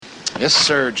Yes,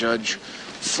 sir, Judge.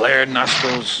 Flared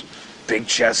nostrils, big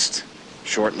chest,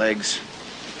 short legs.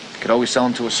 Could always sell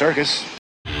him to a circus.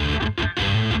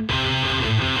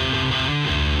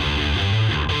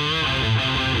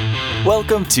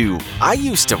 Welcome to I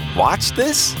Used to Watch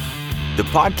This, the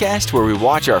podcast where we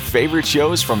watch our favorite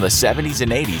shows from the 70s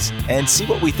and 80s and see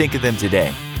what we think of them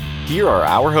today. Here are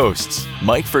our hosts,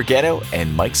 Mike Forgetto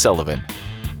and Mike Sullivan.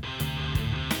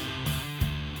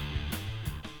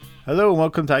 Hello and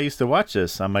welcome to I Used to Watch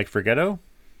This. I'm Mike Forgetto.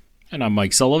 And I'm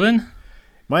Mike Sullivan.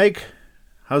 Mike,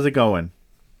 how's it going?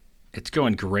 It's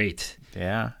going great.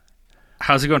 Yeah.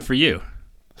 How's it going for you?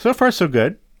 So far, so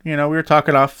good. You know, we were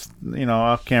talking off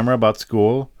camera about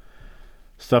school,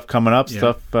 stuff coming up,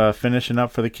 stuff finishing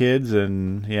up for the kids,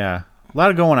 and yeah, a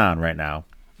lot of going on right now.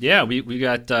 Yeah, we've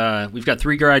got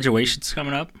 3 graduations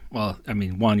coming up. Well, I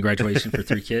mean, 1 graduation for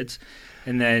 3 kids,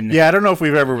 and then I don't know if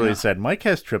we've ever really said Mike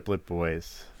has triplet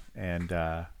boys, and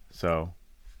so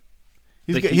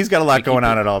he's got a lot going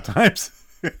on at all times.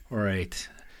 Right,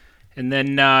 and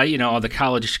then all the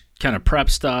college kind of prep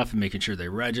stuff and making sure they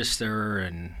register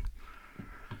and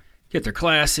get their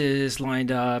classes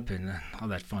lined up and all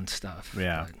that fun stuff.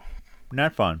 Yeah,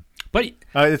 not fun. But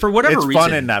for whatever reason, it's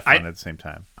fun and not fun at the same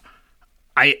time.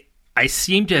 I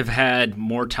seem to have had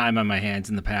more time on my hands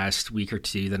in the past week or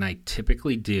 2 than I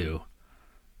typically do.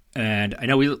 And I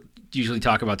know we usually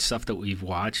talk about stuff that we've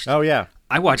watched. Oh, yeah.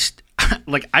 I watched,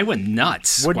 I went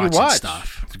nuts watching watch?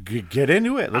 Stuff. Get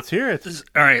into it. Let's hear it.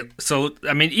 All right. So,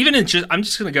 I mean, I'm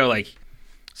just going to go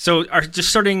just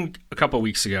starting a couple of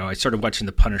weeks ago, I started watching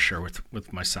The Punisher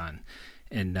with my son.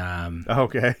 And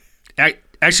okay.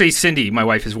 Actually, Cindy, my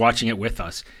wife, is watching it with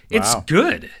us. It's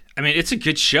good. I mean, it's a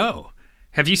good show.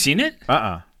 Have you seen it?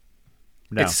 No.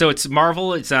 It's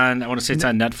Marvel. It's on, I want to say it's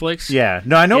on Netflix. Yeah.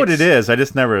 No, I know what it is. I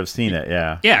just never have seen it.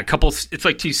 Yeah. Yeah, it's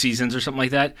like 2 seasons or something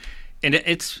like that. And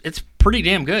it's pretty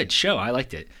damn good show. I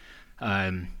liked it.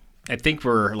 I think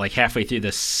we're like halfway through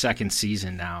the 2nd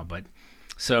season now, but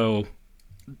so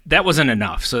that wasn't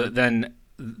enough. So then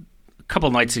a couple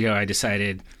nights ago, I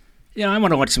decided, I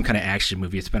want to watch some kind of action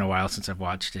movie. It's been a while since I've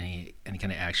watched any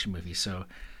kind of action movie. So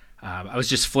I was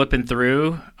just flipping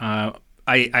through.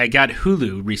 I got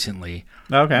Hulu recently.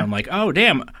 Okay. And I'm like, oh,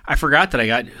 damn, I forgot that I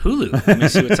got Hulu. Let me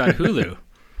see what's on Hulu.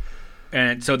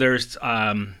 And so there's,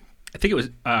 I think it was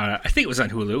on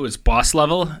Hulu. It was Boss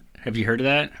Level. Have you heard of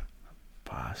that?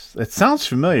 Boss. It sounds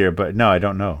familiar, but no, I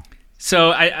don't know.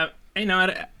 So I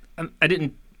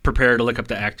didn't prepare to look up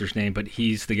the actor's name, but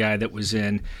he's the guy that was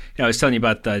in. I was telling you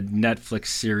about the Netflix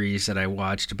series that I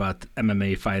watched about the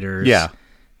MMA fighters. Yeah.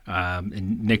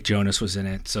 And Nick Jonas was in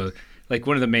it. So like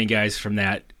one of the main guys from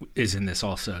that is in this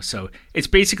also. So it's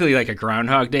basically like a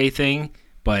Groundhog Day thing,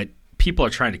 but people are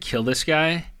trying to kill this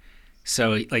guy.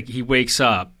 So like he wakes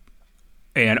up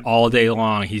and all day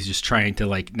long he's just trying to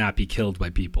like not be killed by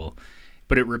people.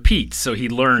 But it repeats, so he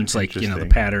learns like the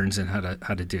patterns and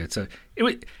how to do it. So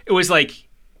it was like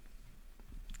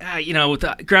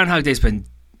the Groundhog Day's been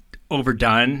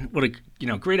overdone. What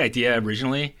a great idea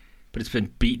originally, but it's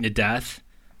been beaten to death.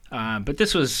 But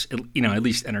this was at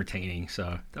least entertaining,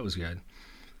 so that was good.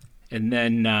 And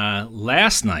then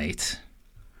last night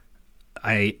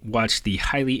I watched the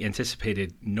highly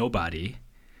anticipated Nobody.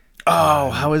 Oh,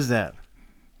 how is that?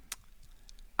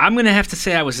 I'm gonna have to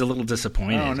say I was a little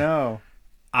disappointed. Oh no.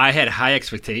 I had high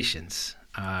expectations,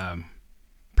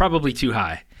 probably too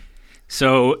high.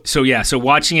 So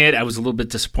watching it, I was a little bit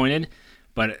disappointed.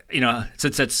 But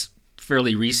since that's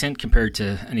fairly recent compared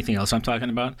to anything else I'm talking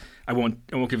about, I won't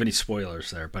give any spoilers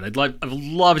there. But I'd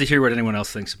love to hear what anyone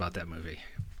else thinks about that movie.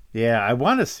 Yeah, I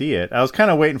want to see it. I was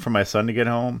kind of waiting for my son to get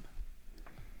home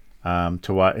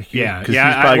to watch. Yeah, he's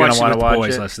probably going to want to watch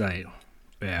boys it last night.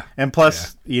 Yeah, and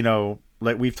plus,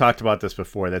 like we've talked about this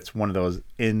before, that's one of those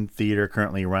in theater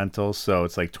currently rentals, so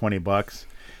it's like $20.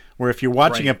 Where if you're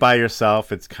watching it by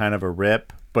yourself, it's kind of a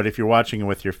rip, but if you're watching it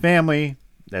with your family,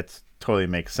 that's totally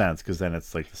makes sense because then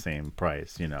it's like the same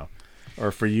price,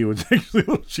 or for you it's actually a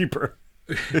little cheaper.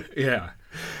 Yeah,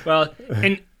 well,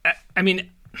 and I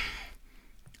mean,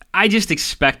 I just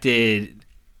expected.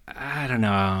 I don't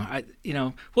know.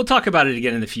 We'll talk about it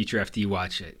again in the future after you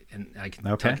watch it, and I can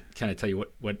kind of tell you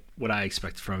what I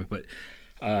expect from it. But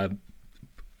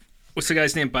what's the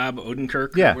guy's name? Bob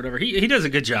Odenkirk, or whatever. He does a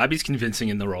good job. He's convincing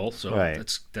in the role, so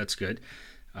that's good.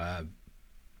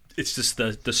 It's just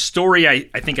the story.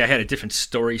 I think I had a different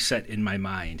story set in my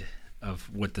mind of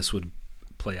what this would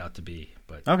play out to be.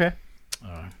 But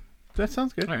that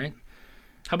sounds good. All right.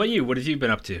 How about you? What have you been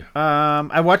up to?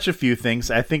 I watched a few things.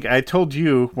 I think I told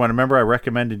you, remember I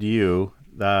recommended you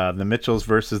the Mitchells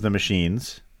versus the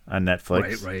Machines on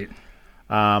Netflix. Right.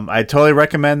 I totally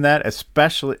recommend that,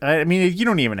 especially. I mean, you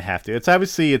don't even have to. It's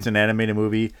an animated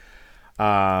movie.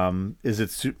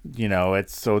 It's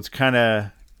kind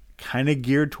of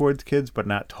geared towards kids, but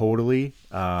not totally.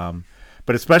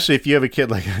 But especially if you have a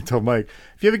kid, like I told Mike,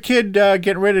 if you have a kid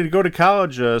getting ready to go to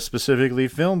college, specifically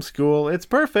film school, it's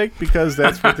perfect because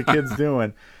that's what the kid's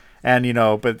doing.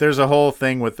 And, but there's a whole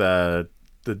thing with the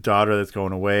daughter that's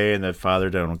going away and the father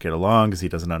don't get along because he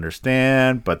doesn't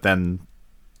understand. But then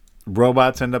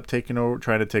robots end up trying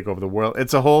to take over the world.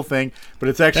 It's a whole thing, but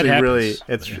it's actually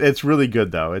it's really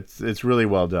good though. It's really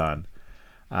well done.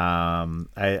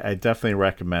 I definitely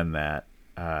recommend that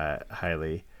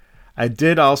highly. I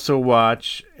did also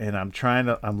watch, and I'm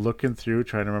looking through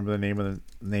trying to remember the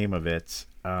name of it.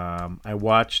 I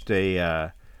watched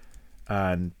on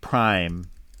Prime.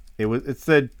 It's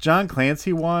the John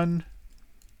Clancy one.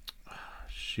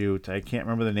 Shoot, I can't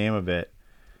remember the name of it.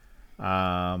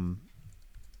 But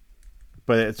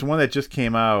it's one that just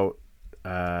came out.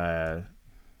 Sorry,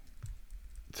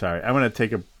 I'm gonna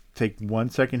take 1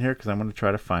 second here because I'm gonna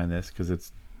try to find this because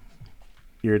it's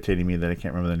irritating me that I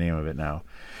can't remember the name of it now.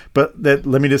 But let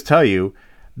me just tell you,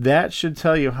 that should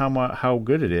tell you how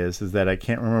good it is that I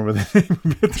can't remember the name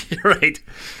of it. You're right.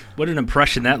 What an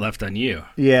impression that left on you.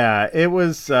 Yeah, it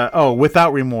was.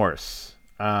 Without Remorse.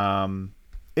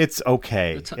 It's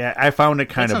okay. I found it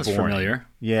kind of boring. Familiar.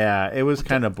 Yeah, it was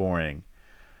kind of boring.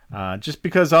 Just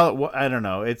because I don't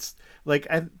know. It's like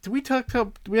I think we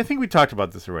talked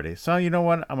about this already. So you know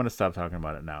what? I'm going to stop talking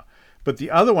about it now. But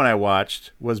the other one I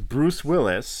watched was Bruce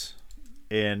Willis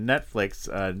in Netflix,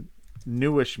 a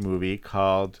newish movie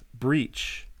called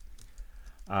Breach.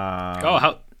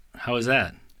 How is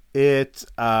that? It's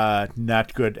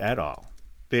not good at all.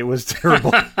 It was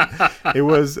terrible. It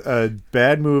was a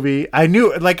bad movie. I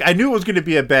knew it was going to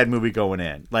be a bad movie going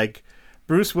in. Like,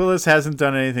 Bruce Willis hasn't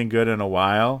done anything good in a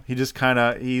while. He's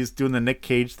doing the Nick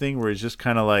Cage thing where he's just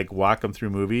kind of like walking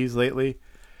through movies lately.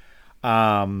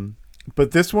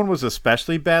 But this one was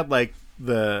especially bad. Like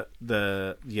the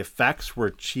effects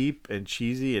were cheap and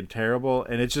cheesy and terrible,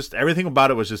 and it's just everything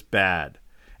about it was just bad.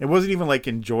 It wasn't even like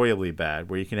enjoyably bad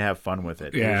where you can have fun with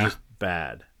it. Yeah. It was just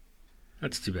bad.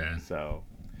 That's too bad. So,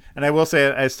 and I will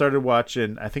say I started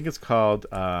watching. I think it's called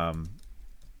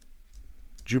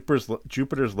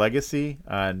Jupiter's Legacy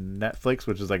on Netflix,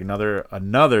 which is like another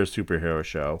superhero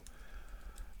show.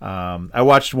 I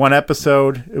watched one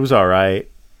episode. It was all right.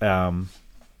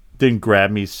 Didn't grab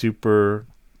me super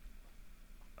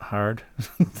hard.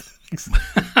 Is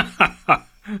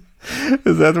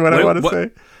that what I want to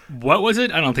say? What was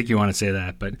it? I don't think you want to say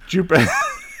that, but Jupiter.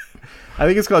 I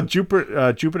think it's called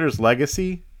Jupiter's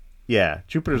Legacy. Yeah,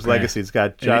 Jupiter's Legacy. It's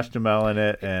got Josh Duhamel in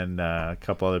it and a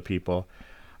couple other people.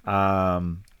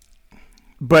 But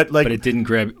it didn't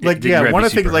grab. One of the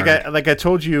things, like I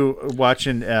told you,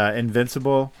 watching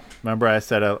Invincible. Remember, I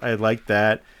said I liked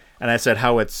that, and I said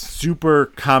how it's super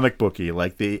comic booky,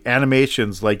 like the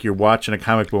animations, like you're watching a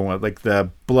comic book, like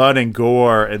the blood and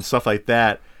gore and stuff like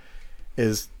that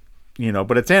is,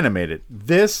 but it's animated.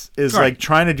 This is like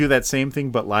trying to do that same thing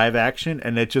but live action,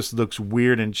 and it just looks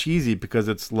weird and cheesy because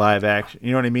it's live action. You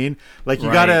know what I mean? Like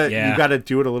you gotta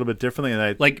do it a little bit differently,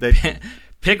 and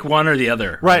pick one or the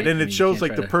other. Right, and it shows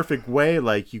like the perfect way.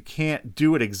 Like you can't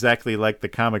do it exactly like the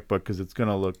comic book because it's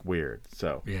gonna look weird.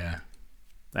 So yeah,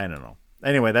 I don't know.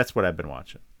 Anyway, that's what I've been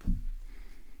watching.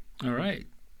 All right,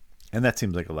 and that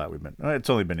seems like a lot. It's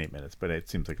only been 8 minutes, but it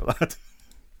seems like a lot.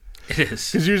 It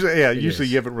is because usually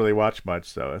you haven't really watched much,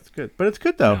 so it's good. But it's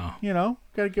good though. No.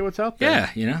 Got to get what's out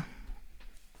there. Yeah,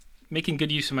 making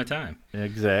good use of my time.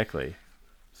 Exactly.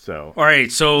 So all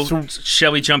right, so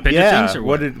shall we jump into things? Or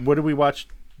what did we watch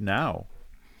now?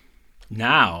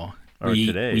 Now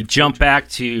today? We jump back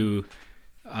to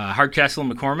Hardcastle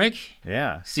and McCormick.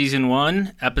 Yeah, season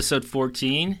 1, episode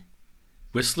 14,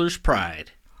 Whistler's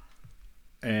Pride,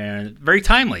 and very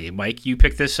timely. Mike, you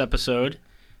picked this episode.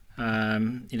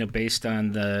 Based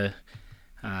on the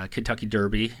Kentucky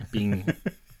Derby being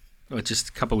just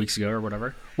a couple weeks ago or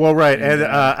whatever. Well, right, and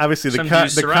obviously the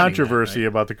controversy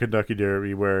about the Kentucky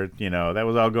Derby, where that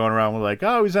was all going around with like,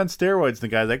 oh, he's on steroids, and the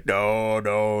guy's like,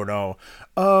 no.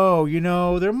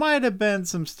 Oh, there might have been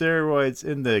some steroids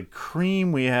in the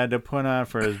cream we had to put on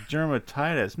for his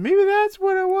dermatitis. Maybe that's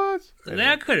what it was.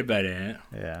 That could have been it.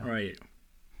 Yeah, right.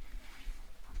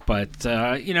 But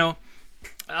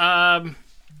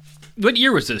what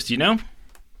year was this? Do you know?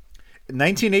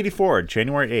 1984,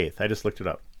 January 8th. I just looked it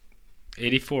up.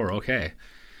 84, okay.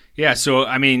 Yeah, so,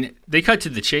 they cut to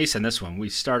the chase on this one. We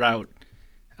start out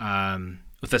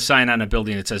with a sign on a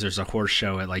building that says there's a horse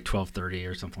show at like 12:30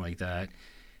 or something like that.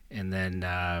 And then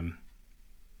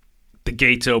the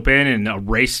gates open and a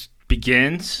race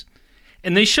begins,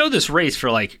 and they show this race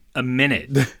for like a minute,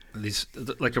 these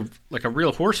like a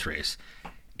real horse race,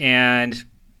 and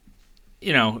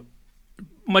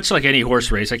much like any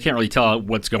horse race, I can't really tell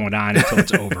what's going on until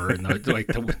it's over, and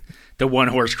the one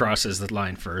horse crosses the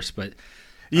line first, but.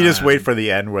 You just wait for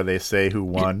the end where they say who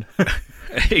won.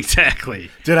 Exactly.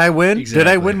 Did I win? Exactly.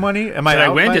 Did I win money? Am I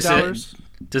out $5?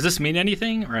 Does this mean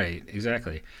anything? Right.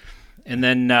 Exactly. And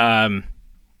then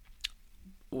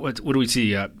what do we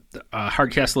see?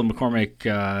 Hardcastle and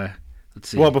McCormick. Let's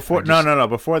see. Well, before no.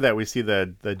 Before that, we see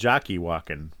the jockey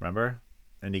walking. Remember,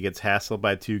 and he gets hassled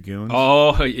by two goons.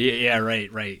 Oh yeah.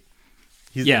 Right.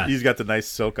 He's got the nice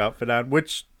silk outfit on,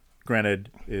 which, granted,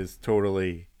 is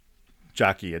totally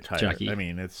jockey attire. I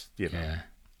mean, it's Yeah,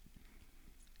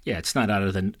 it's not out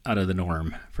of the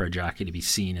norm for a jockey to be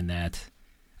seen in that.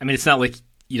 I mean, it's not like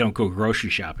you don't go grocery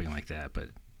shopping like that, but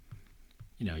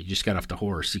you just got off the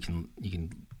horse, you can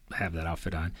have that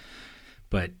outfit on.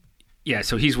 But yeah,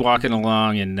 so he's walking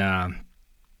along, and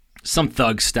some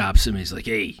thug stops him. He's like,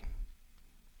 "Hey,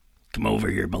 come over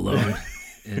here, Malone."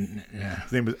 And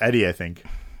his name was Eddie, I think.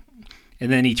 And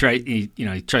then he tries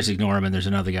to ignore him, and there's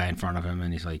another guy in front of him,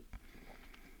 and he's like,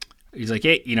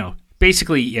 "Hey,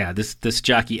 basically, yeah, this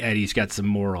jockey Eddie's got some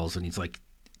morals," and he's like,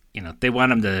 they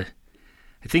want him to.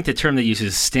 I think the term they use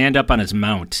is stand up on his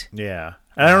mount. Yeah,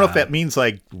 and I don't know if that means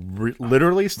like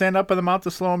literally stand up on the mount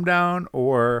to slow him down,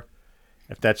 or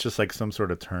if that's just like some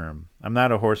sort of term. I'm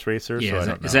not a horse racer, so I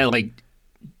don't know. Is that like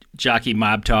jockey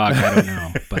mob talk? I don't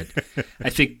know, but I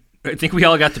think we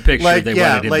all got the picture. They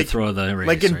wanted him to throw the race.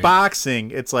 Like in boxing,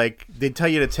 it's like they tell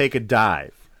you to take a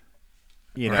dive.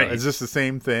 Right. Is this the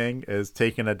same thing as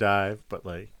taking a dive? But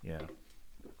yeah.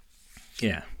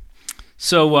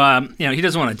 So he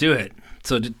doesn't want to do it.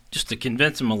 So just to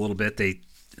convince him a little bit, they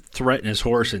threaten his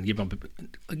horse and give him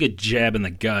a good jab in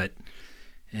the gut,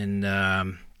 and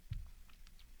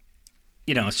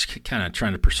it's kind of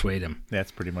trying to persuade him.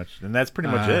 That's pretty much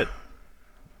it.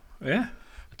 Yeah,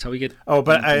 that's how we get. Oh,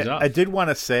 but I did want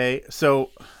to say,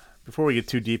 so before we get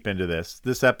too deep into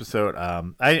this episode, I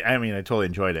mean, I totally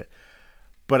enjoyed it.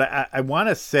 But I want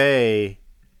to say,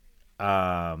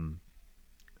 I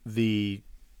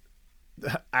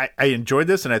enjoyed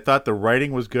this, and I thought the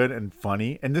writing was good and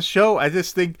funny. And this show, I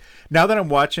just think now that I'm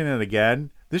watching it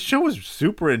again, this show was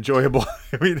super enjoyable.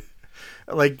 I mean,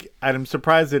 I'm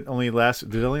surprised it only last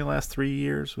 3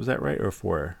 years. Was that right, or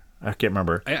 4? I can't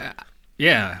remember.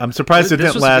 Yeah, I'm surprised it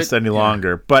didn't last any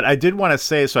longer. But I did want to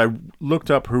say, so I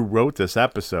looked up who wrote this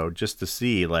episode just to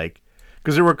see,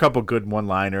 because there were a couple good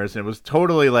one-liners, and it was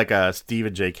totally like a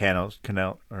Stephen J. Cannell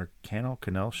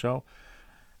show.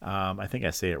 I think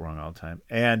I say it wrong all the time.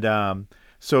 And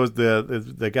so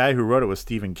the guy who wrote it was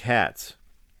Stephen Katz.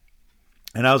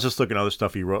 And I was just looking at other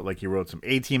stuff he wrote. Like he wrote some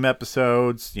A-Team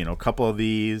episodes, a couple of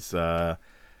these,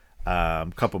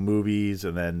 couple movies,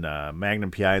 and then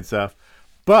Magnum PI and stuff.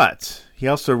 But he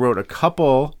also wrote a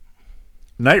couple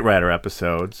Knight Rider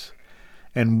episodes,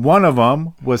 and one of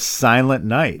them was Silent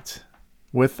Night,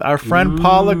 with our friend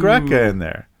Paula Greca in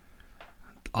there.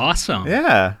 Awesome.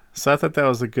 Yeah. So I thought that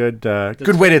was a good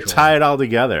way to tie it all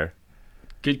together.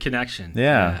 Good connection.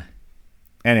 Yeah.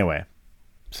 Anyway,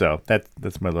 so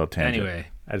that's my little tangent. Anyway,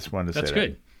 I just wanted to say that's that.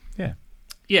 good. Yeah.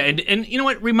 Yeah, and you know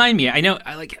what? Remind me. I know.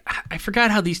 I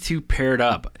forgot how these two paired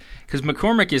up, because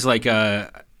McCormick is like an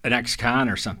ex-con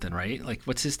or something, right? Like,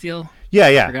 what's his deal?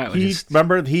 Yeah.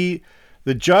 Remember the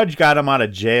judge got him out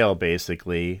of jail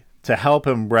basically to help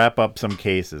him wrap up some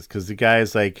cases, because the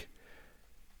guy's like,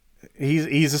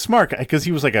 he's a smart guy, because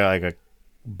he was like a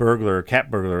burglar,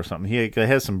 cat burglar or something. He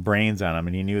has some brains on him,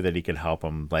 and he knew that he could help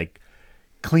him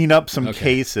clean up some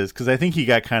cases, because I think he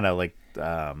got kind of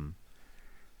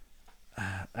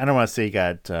I don't want to say he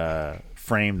got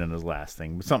framed in his last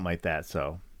thing, but something like that.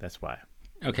 So that's why.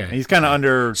 Okay. And he's kind of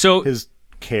under his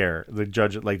care, the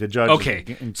judge. Okay.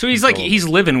 So he's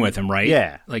living with him, right?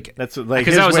 Yeah. That's his way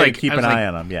to keep an eye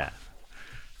on him. Yeah.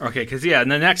 Okay, because in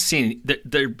the next scene,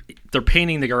 they're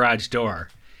painting the garage door,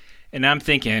 and I'm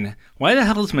thinking, why the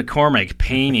hell is McCormick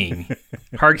painting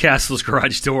Hardcastle's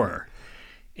garage door?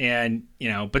 And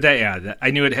but I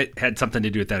knew it had something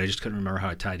to do with that. I just couldn't remember how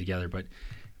it tied together. But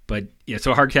yeah,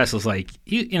 so Hardcastle's like,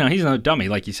 he's no dummy,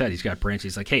 like you said. He's got brains.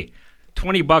 He's like, hey,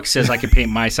 $20 says I can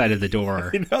paint my side of the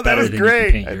door. That was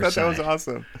great. I thought that was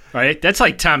awesome. Right? That's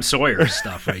like Tom Sawyer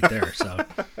stuff right there.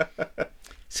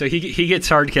 So he gets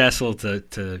Hardcastle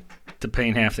to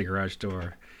paint half the garage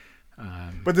door.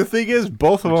 But the thing is,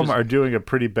 both of them are doing a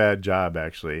pretty bad job,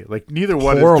 actually. Neither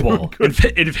one horrible. is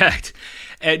doing good. In fact,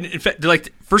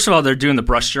 first of all, they're doing the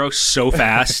brushstrokes so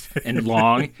fast and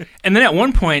long, and then at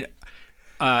one point,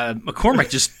 McCormick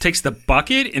just takes the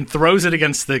bucket and throws it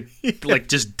against the, like,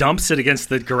 just dumps it against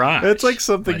the garage. It's like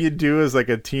something you do as like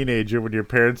a teenager when your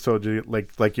parents told you,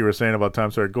 like you were saying about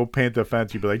Tom Sawyer, go paint the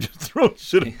fence. You'd be like, just throw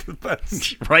shit at the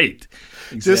fence. Right.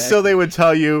 Exactly. Just so they would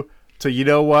tell you, so you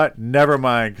know what? Never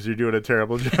mind, because you're doing a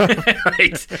terrible job.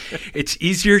 Right. It's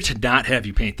easier to not have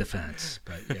you paint the fence.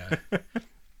 But yeah.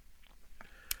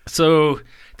 So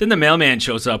then the mailman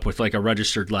shows up with like a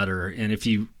registered letter. And if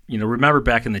you remember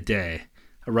back in the day,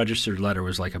 a registered letter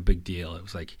was like a big deal. It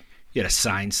was like you had to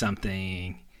sign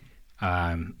something.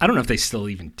 I don't know if they still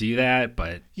even do that,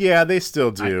 but yeah, they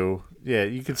still do. Yeah,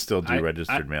 you can still do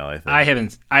registered mail, I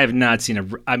think. I have not seen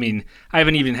I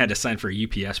haven't even had to sign for a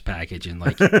UPS package in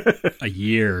like a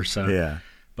year or so. Yeah.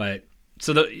 But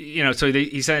so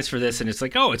he signs for this, and it's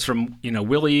like, oh, it's from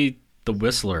Willie the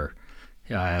Whistler.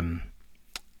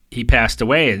 He passed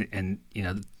away, and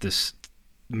this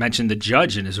mentioned the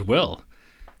judge in his will.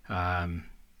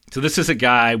 So this is a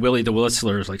guy, Willie the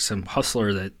Whistler, is like some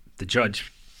hustler that the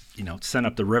judge, sent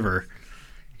up the river,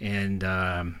 and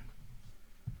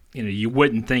you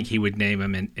wouldn't think he would name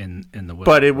him in the will.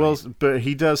 But But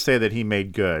he does say that he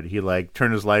made good. He like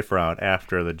turned his life around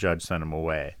after the judge sent him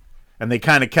away, and they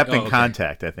kind of kept in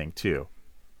contact, I think, too.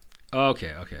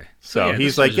 Okay. So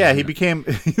yeah, he became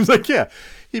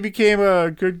he became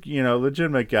a good,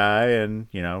 legitimate guy, and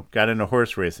got into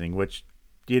horse racing, which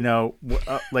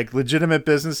like legitimate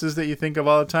businesses that you think of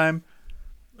all the time,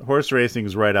 horse racing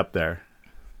is right up there.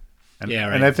 And, yeah,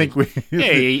 right. And I think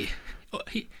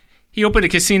he opened a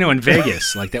casino in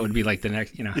Vegas. Like that would be like the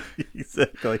next,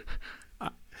 Exactly.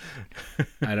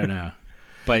 I don't know.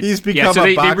 But he's become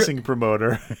a boxing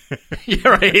promoter. Yeah,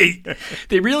 right.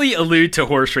 They really allude to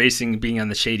horse racing being on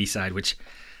the shady side, which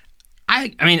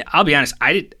I mean, I'll be honest,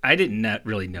 I didn't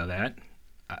really know that,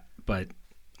 but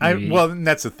and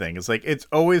that's the thing. It's like it's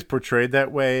always portrayed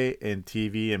that way in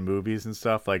TV and movies and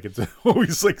stuff. Like it's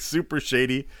always like super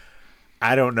shady.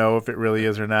 I don't know if it really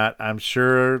is or not. I'm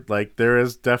sure like there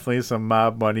is definitely some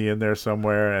mob money in there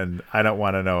somewhere, and I don't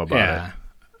want to know about it.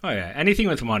 Oh yeah, anything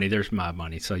with money, there's mob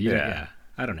money. So yeah.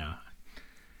 I don't know.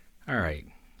 All right,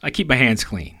 I keep my hands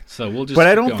clean, so we'll just. But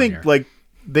I don't think like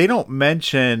they don't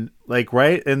mention like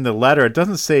right in the letter. It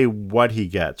doesn't say what he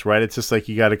gets. Right, it's just like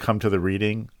you got to come to the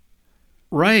reading.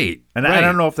 Right. And I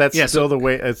don't know if that's still the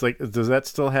way. It's like, does that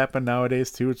still happen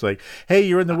nowadays too? It's like, hey,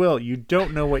 you're in the will. You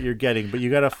don't know what you're getting, but you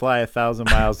got to fly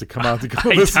 1,000 miles to come out to go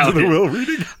listen to the will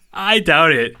reading. I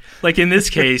doubt it. Like in this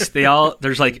case,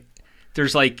 there's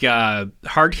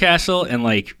Hardcastle and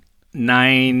like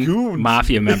 9 goons.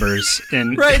 Mafia members,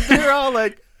 and right, they're all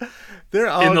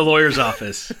in the lawyer's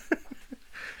office.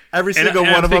 Every single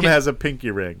one of them has a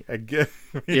pinky ring.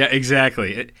 Yeah,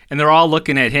 exactly. And they're all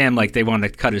looking at him like they want to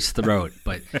cut his throat.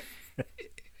 But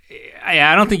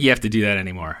I don't think you have to do that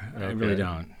anymore. Okay. I really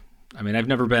don't. I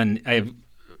mean,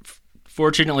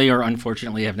 fortunately or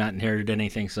unfortunately, have not inherited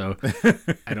anything, so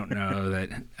I don't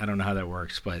know how that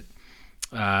works. But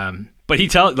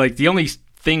the only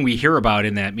thing we hear about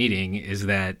in that meeting is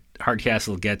that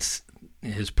Hardcastle gets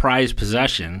his prized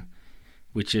possession,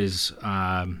 which is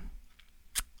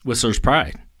Whistler's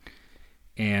Pride.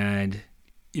 And,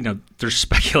 they're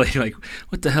speculating, like,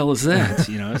 what the hell is that?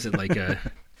 Is it like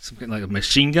something like a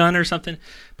machine gun or something?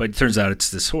 But it turns out it's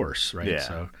this horse, right? Yeah.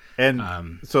 So,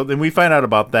 and so then we find out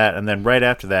about that, and then right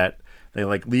after that, they,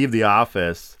 like, leave the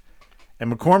office,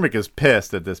 and McCormick is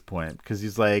pissed at this point, because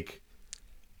he's like,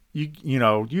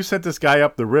 you sent this guy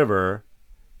up the river,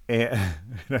 and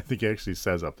I think he actually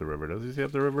says up the river. Does he say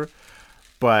up the river?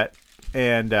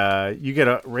 And you get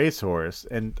a racehorse,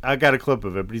 and I got a clip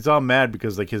of it, but he's all mad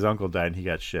because like his uncle died and he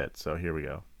got shit. So here we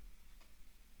go.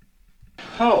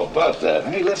 How about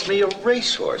that? He left me a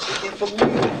racehorse. I can't believe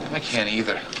it. I can't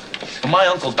either. When my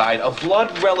uncle died, a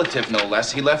blood relative no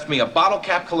less, he left me a bottle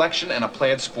cap collection and a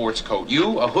plaid sports coat.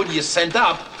 You, a hood you sent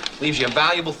up, leaves you a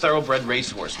valuable thoroughbred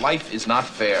racehorse. Life is not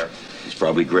fair. He's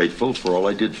probably grateful for all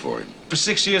I did for him. For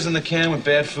 6 years in the can with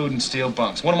bad food and steel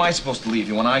bunks. What am I supposed to leave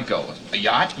you when I go? A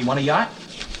yacht? You want a yacht?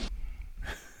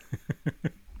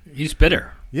 He's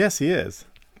bitter. Yes, he is.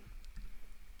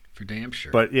 For damn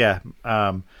sure. But yeah,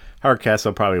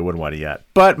 Hardcastle probably wouldn't want a yacht.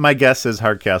 But my guess is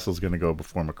Hardcastle's going to go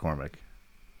before McCormick.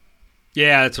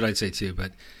 Yeah, that's what I'd say too.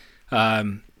 But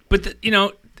and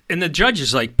the judge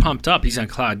is like pumped up. He's on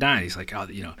cloud 9. He's like,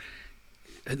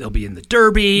 they'll be in the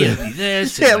Derby. It'll be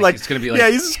this. Yeah, like it's gonna be like, yeah,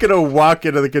 he's just gonna walk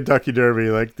into the Kentucky Derby,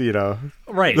 like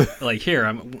right. Like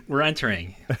here, we're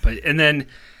entering. And then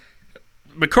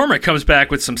McCormick comes back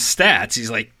with some stats.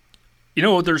 He's like,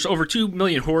 there's over 2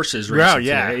 million horses racing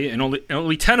today, and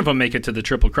only 10 of them make it to the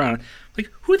Triple Crown.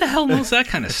 Like, who the hell knows that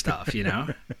kind of stuff?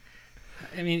 I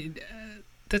mean,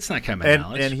 That's not common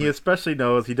knowledge. And he especially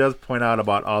knows, he does point out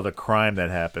about all the crime that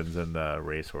happens in the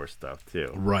racehorse stuff too.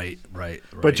 Right.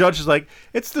 But Judge is like,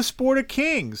 it's the sport of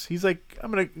kings. He's like,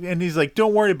 he's like,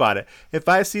 don't worry about it. If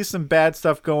I see some bad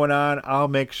stuff going on, I'll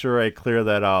make sure I clear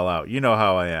that all out. You know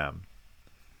how I am.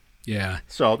 Yeah.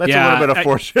 So that's a little bit of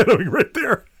foreshadowing right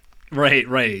there.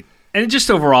 Right. And just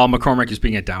overall, McCormick is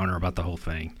being a downer about the whole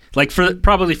thing. Like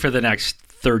probably for the next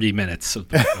 30 minutes of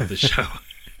the show.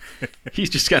 He's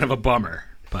just kind of a bummer.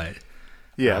 But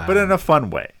but in a fun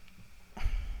way.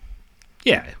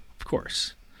 Yeah, of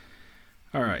course.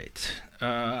 All right.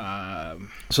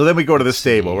 So then we go to the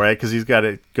stable, right? Because he's got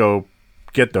to go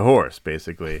get the horse,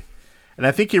 basically. And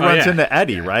I think he runs into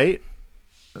Eddie, right?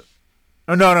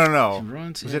 Oh, no.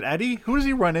 Was it Eddie? Who does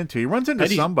he run into? He runs into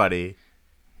somebody.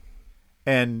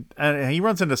 And he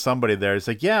runs into somebody there. He's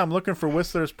like, yeah, I'm looking for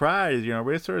Whistler's Pride,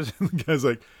 racehorse. And the guy's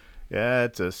like, yeah,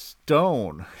 it's a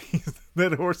stone.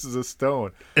 That horse is a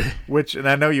stone. And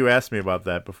I know you asked me about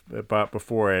that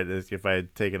before, if I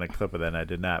had taken a clip of that, and I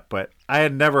did not. But I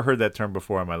had never heard that term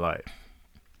before in my life.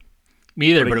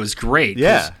 Me either, but it was great.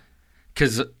 Yeah.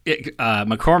 Because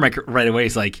McCormick right away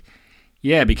is like,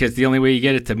 yeah, because the only way you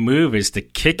get it to move is to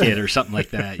kick it or something like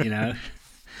that,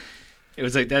 It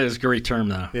was like, that is a great term,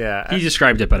 though. Yeah. He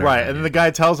described it better. Right. And then the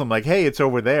guy tells him, like, hey, it's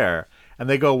over there. And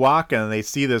they go walking, and they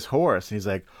see this horse. And he's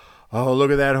like, oh,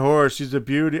 look at that horse. She's a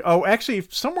beauty. Oh, actually,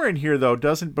 somewhere in here, though,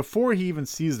 before he even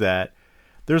sees that,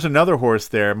 there's another horse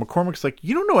there. McCormick's like,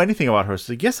 you don't know anything about horses.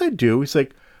 He's like, yes, I do. He's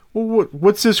like, well,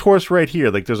 what's this horse right here?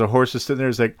 Like, there's a horse that's sitting there.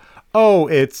 He's like, oh,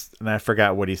 and I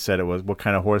forgot what he said it was, what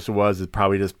kind of horse it was. It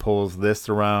probably just pulls this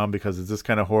around because it's this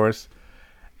kind of horse.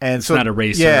 And it's not a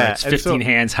racer. Yeah, it's 15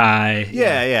 hands high.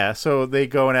 Yeah. So they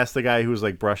go and ask the guy who's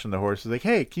like brushing the horse. He's like,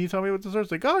 hey, can you tell me what this horse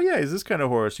is? Like, oh, yeah, he's this kind of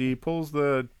horse. He pulls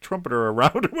the trumpeter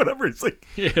around or whatever. He's like,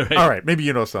 all right, maybe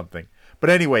you know something.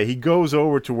 But anyway, he goes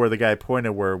over to where the guy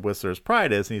pointed where Whistler's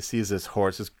Pride is, and he sees this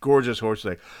horse, this gorgeous horse. He's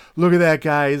like, look at that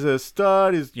guy. He's a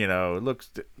stud. He's, looks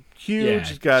huge. Yeah,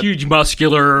 he's got huge,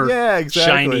 muscular,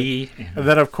 exactly. shiny. And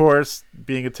then, of course,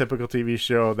 being a typical TV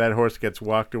show, that horse gets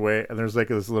walked away, and there's like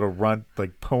this little runt,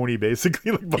 like pony,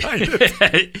 basically, like behind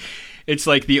it. It's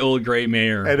like the old gray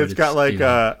mare, and it's got like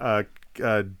I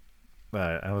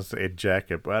don't say a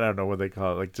jacket, but I don't know what they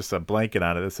call it, like just a blanket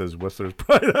on it that says Whistler's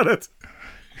Pride on it.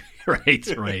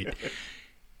 Right.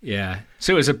 Yeah.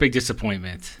 So it was a big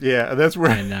disappointment. Yeah, that's where.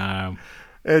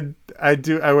 And I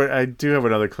do have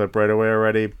another clip right away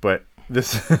already, but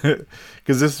this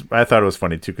because this I thought it was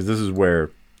funny too, because this is where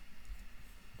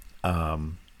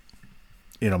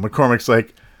McCormick's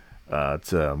like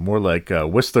it's more like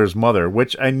Whistler's mother,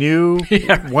 which I knew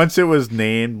once it was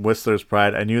named Whistler's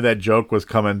Pride, I knew that joke was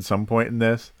coming some point in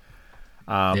this.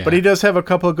 But he does have a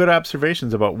couple of good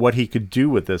observations about what he could do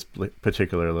with this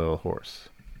particular little horse.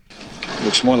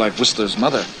 Looks more like Whistler's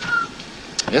mother.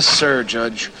 Yes, sir,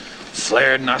 Judge.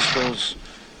 Flared nostrils,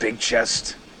 big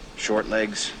chest, short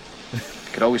legs.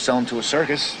 Could always sell him to a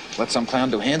circus. Let some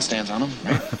clown do handstands on him,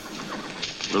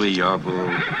 right? Willie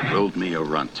Yarborough rolled me a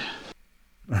runt.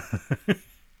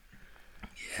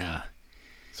 Yeah.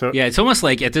 So yeah, it's almost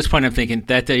like at this point I'm thinking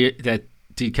that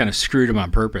dude kind of screwed him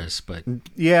on purpose, but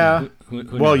yeah. Who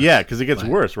well, knows? yeah, because it gets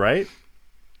worse, right?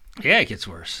 Yeah, it gets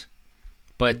worse.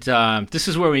 But this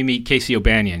is where we meet Casey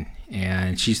O'Banion,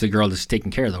 and she's the girl that's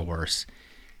taking care of the horse.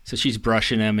 So she's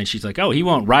brushing him, and she's like, "Oh, he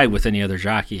won't ride with any other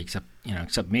jockey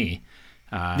except me."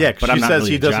 Yeah, because she says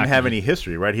he doesn't have any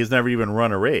history, right? He's never even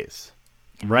run a race.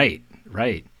 Right.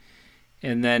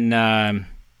 And then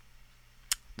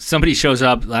somebody shows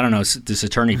up. I don't know. This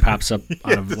attorney pops up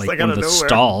out of like one of the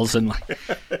stalls, and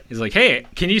he's like, "Hey,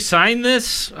 can you sign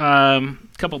this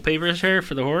couple papers here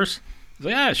for the horse?" He's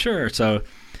like, "Yeah, sure." So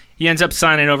he ends up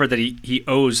signing over that he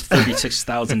owes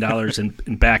 $36,000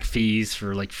 in back fees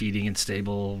for like feeding and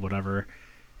stable, whatever.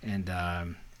 And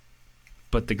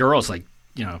but the girl's like,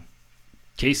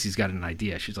 Casey's got an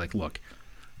idea. She's like, "Look,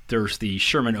 there's the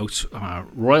Sherman Oaks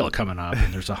Royal coming up,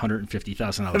 and there's $150,000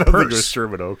 purse." I don't think it was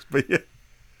Sherman Oaks, but yeah.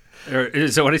 Or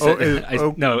is that what I said?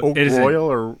 Oak it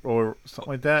Royal or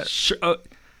something like that.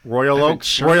 Royal Oaks.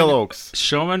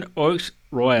 Sherman Oaks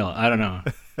Royal. I don't know.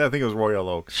 I think it was Royal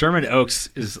Oaks. Sherman Oaks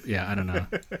is I don't know.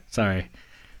 Sorry.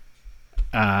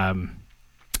 I'm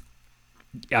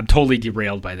totally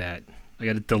derailed by that. I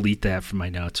got to delete that from my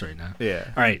notes right now.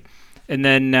 Yeah. All right. And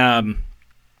then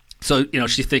so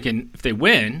she's thinking if they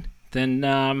win, then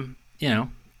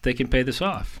they can pay this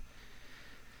off.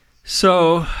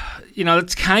 So,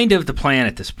 that's kind of the plan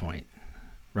at this point,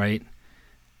 right?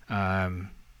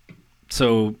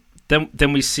 So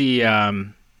then we see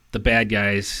the bad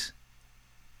guys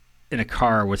in a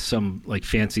car with some like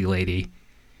fancy lady,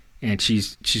 and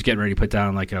she's getting ready to put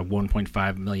down like a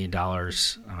 $1.5 million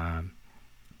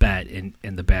bet,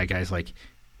 and the bad guy's like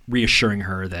reassuring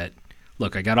her that,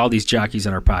 look, I got all these jockeys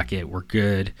in our pocket, we're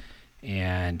good,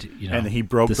 and and he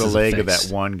broke the leg of that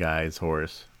one guy's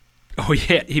horse. Oh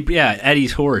yeah,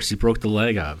 Eddie's horse. He broke the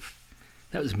leg of.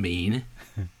 That was mean.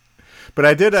 But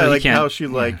I did like how she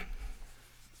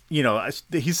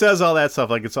he says all that stuff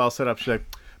like it's all set up. She's like,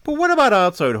 but what about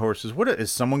outside horses? What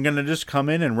is someone going to just come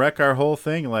in and wreck our whole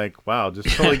thing? Like, wow, just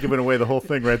totally giving away the whole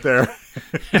thing right there.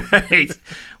 Right.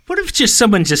 What if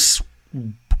someone just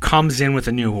comes in with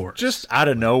a new horse? Just out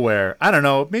of nowhere. I don't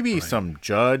know. Maybe some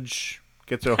judge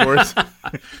gets a horse.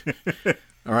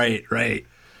 Right.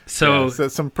 So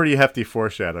that's some pretty hefty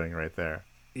foreshadowing right there.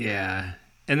 Yeah.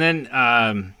 And then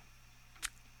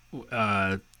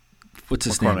what's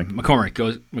his name?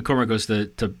 McCormick goes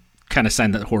to kind of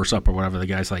sign that horse up or whatever. The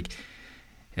guy's like,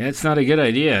 it's not a good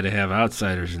idea to have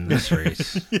outsiders in this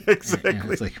race. Yeah, exactly.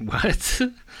 And it's like, what?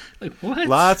 Like, what?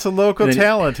 Lots of local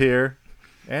talent here.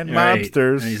 And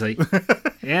mobsters. And he's like,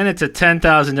 and it's a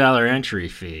 $10,000 entry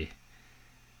fee.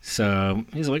 So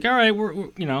he's like, all right,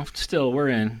 we're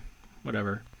in.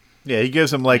 Whatever. Yeah, he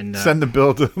gives him send the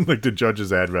bill to the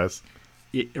judge's address.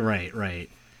 Yeah, right.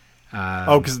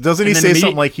 Because doesn't he say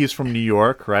something like he's from New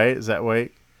York, right? Is that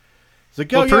right? He's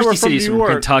like, first he said he's from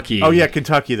Kentucky. Oh, yeah,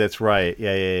 Kentucky, that's right.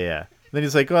 Yeah. Then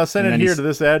he's like, well, send it here to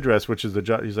this address, which is the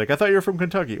judge. He's like, I thought you were from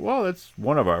Kentucky. Well, that's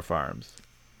one of our farms.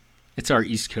 It's our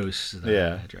East Coast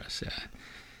address, yeah.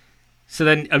 So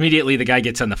then immediately the guy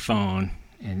gets on the phone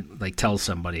and tells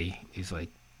somebody, he's like,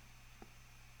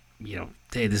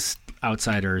 hey, this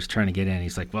outsider is trying to get in.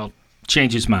 He's like, well,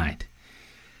 change his mind.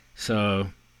 So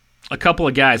a couple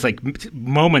of guys,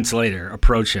 moments later,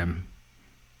 approach him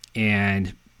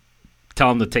and tell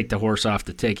him to take the horse off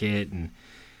the ticket. And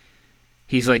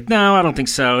he's like, no, I don't think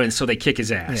so. And so they kick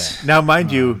his ass. Yeah. Now,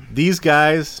 mind you, these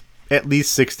guys, at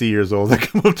least 60 years old, that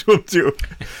come up to him too.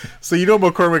 So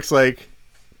McCormick's like,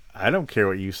 I don't care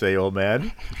what you say, old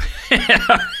man.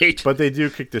 Right. But they do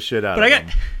kick the shit out of him.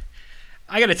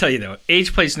 I got to tell you, though,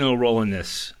 age plays no role in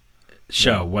this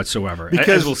show whatsoever,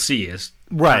 as we'll see as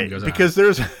time goes on. Because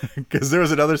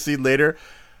there's another scene later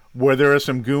where there are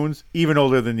some goons even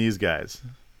older than these guys.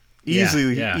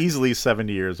 Easily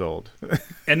 70 years old.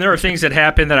 And there are things that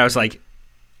happen that I was like,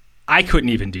 I couldn't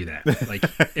even do that. Like,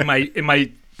 in my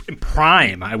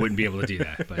prime, I wouldn't be able to do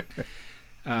that. But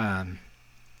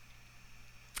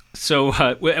so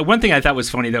one thing I thought was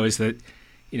funny, though, is that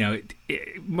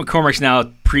McCormick's now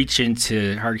preaching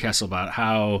to Hardcastle about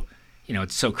how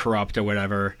it's so corrupt or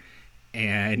whatever,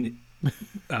 and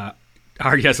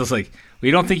Hardcastle's like, well,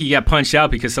 you don't think you got punched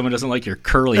out because someone doesn't like your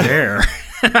curly hair?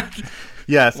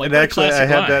 Yes, and actually I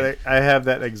have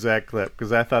that exact clip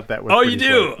because I thought that was. Oh, you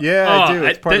do? Funny. Yeah, I do.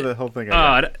 It's part of the whole thing.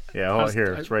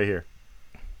 It's right here.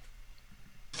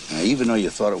 Now, even though you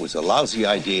thought it was a lousy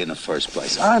idea in the first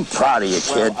place, I'm proud of you,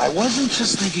 kid. Well, I wasn't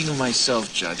just thinking of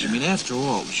myself, Judge. I mean, after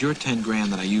all, it was your 10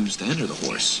 grand that I used to enter the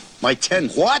horse. My 10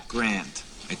 what? Grand.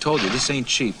 I told you, this ain't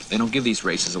cheap. They don't give these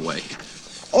races away.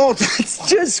 Oh, that's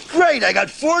just great. I got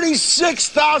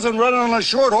 46,000 running on a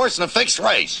short horse in a fixed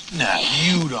race. Now,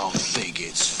 you don't think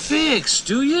it's fixed,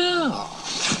 do you?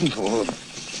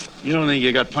 You don't think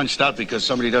you got punched out because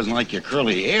somebody doesn't like your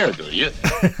curly hair, do you?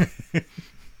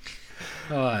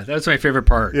 That's my favorite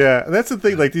part. Yeah, that's the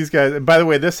thing. Like these guys. And by the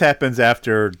way, this happens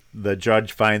after the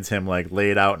judge finds him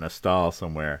laid out in a stall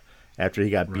somewhere after he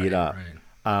got beat up. Right.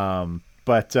 I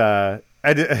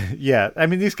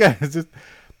mean, these guys just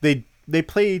they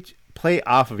play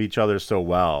off of each other so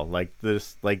well.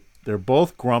 They're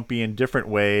both grumpy in different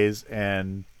ways,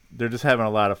 and they're just having a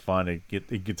lot of fun. And you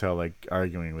can tell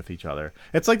arguing with each other.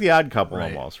 It's like the Odd Couple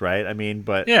almost, right? I mean,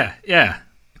 but yeah,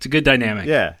 it's a good dynamic.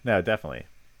 Yeah, no, definitely.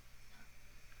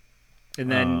 And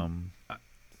then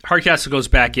Hardcastle goes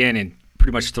back in and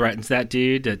pretty much threatens that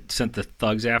dude that sent the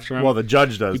thugs after him. Well, the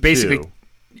judge does too.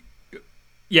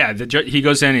 Yeah, he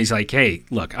goes in and he's like, hey,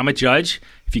 look, I'm a judge.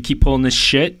 If you keep pulling this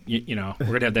shit, we're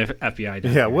going to have the FBI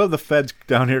down here. Well, the feds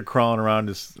down here crawling around,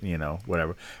 just,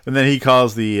 whatever. And then he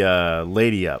calls the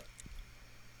lady up.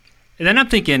 And then I'm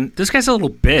thinking, this guy's a little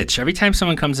bitch. Every time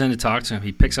someone comes in to talk to him,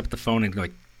 he picks up the phone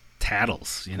and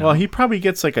tattles. Well, he probably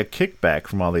gets a kickback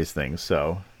from all these things,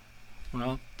 so...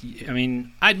 Well, I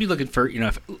mean, I'd be looking for,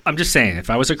 I'm just saying, if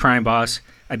I was a crime boss,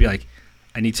 I'd be like,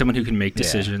 I need someone who can make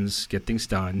decisions, get things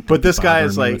done. But this guy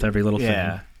is with every little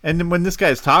thing. And then when this guy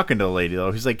is talking to the lady,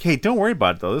 though, he's like, hey, don't worry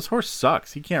about it, though. This horse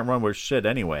sucks. He can't run with shit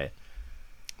anyway.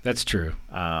 That's true.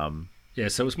 So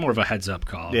it was more of a heads-up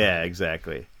call. Yeah,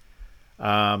 exactly.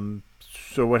 So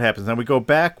what happens? Now we go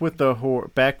back with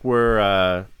back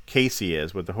where Casey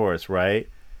is with the horse, right?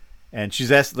 And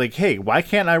she's asked, like, hey, why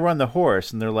can't I run the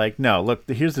horse? And they're like, no, look,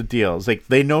 here's the deal. It's like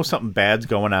they know something bad's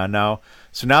going on now.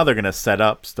 So now they're going to set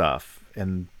up stuff.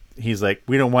 And he's like,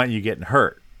 we don't want you getting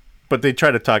hurt. But they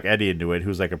try to talk Eddie into it,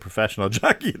 who's like a professional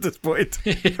jockey at this point.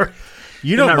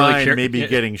 You don't mind maybe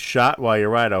getting shot while you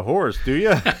ride a horse, do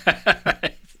you?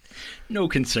 No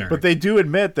concern. But they do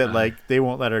admit that, like, they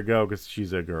won't let her go because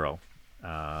she's a girl.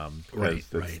 Right.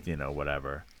 You know,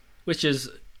 whatever. Which is,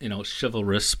 you know,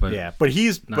 chivalrous, but yeah. But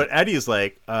Eddie's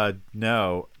like,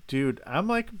 no, dude, I'm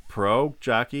like pro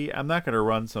jockey. I'm not going to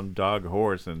run some dog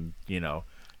horse, and you know,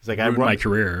 he's like, I run my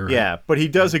career. Right? Yeah, but he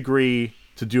does agree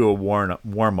to do a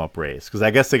warm up race because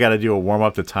I guess they got to do a warm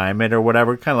up to time it or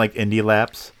whatever, kind of like Indy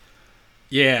laps.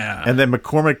 Yeah. And then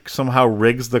McCormick somehow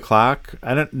rigs the clock.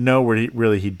 I don't know what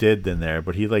he did in there,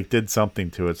 but he like did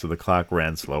something to it so the clock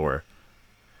ran slower.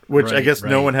 Which I guess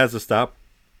no one has a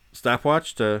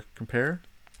stopwatch to compare.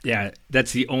 Yeah,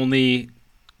 that's the only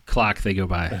clock they go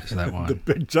by. Is that one? The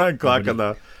big giant clock on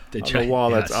the wall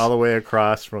that's all the way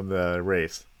across from the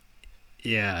race.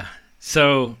 Yeah.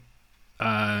 So,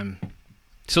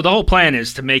 so the whole plan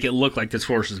is to make it look like this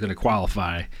horse is going to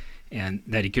qualify, and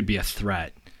that he could be a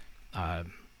threat.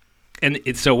 And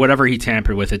so whatever he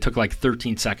tampered with, it took like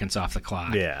 13 seconds off the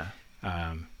clock. Yeah.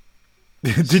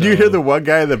 Did you hear the one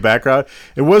guy in the background?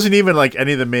 It wasn't even like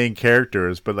any of the main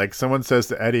characters, but like someone says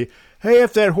to Eddie, hey,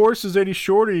 if that horse is any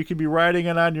shorter, you could be riding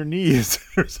it on your knees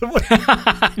or something.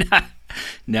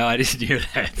 No, I didn't hear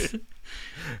that.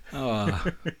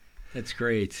 Oh, that's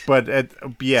great. But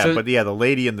the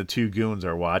lady and the two goons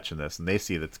are watching this, and they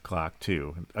see the clock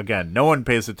too. Again, no one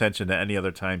pays attention to any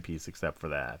other timepiece except for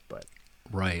that. But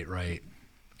right.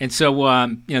 And so,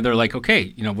 you know, they're like, okay,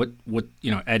 you know, what,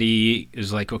 you know, Eddie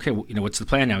is like, okay, well, you know, what's the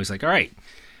plan now? He's like, all right.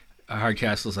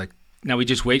 Hardcastle's like, now we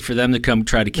just wait for them to come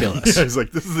try to kill us. Yeah, he's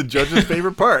like, this is the judge's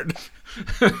favorite part.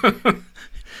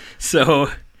 So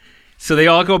they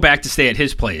all go back to stay at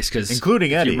his place because,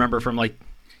 including Eddie. You remember from like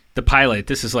the pilot,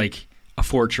 this is like a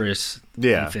fortress.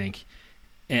 Yeah, I think,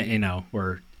 and, you know,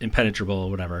 we're impenetrable or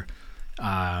whatever,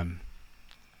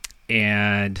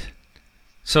 and.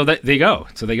 So they go,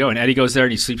 and Eddie goes there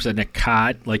and he sleeps in a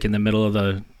cot, like in the middle of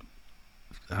the,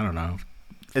 I don't know,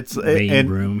 main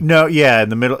room. No, yeah, in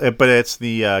the middle, but it's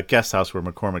the guest house where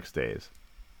McCormick stays.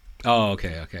 Oh,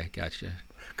 okay, gotcha.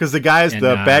 Because the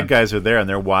bad guys are there and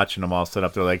they're watching them all set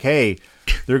up. They're like, hey,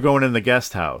 they're going in the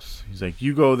guest house. He's like,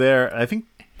 you go there. I think,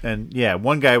 and yeah,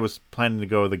 one guy was planning to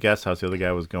go to the guest house. The other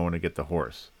guy was going to get the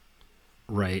horse.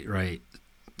 Right.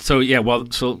 So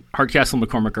Hardcastle and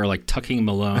McCormick are like tucking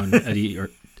Malone Eddie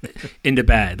into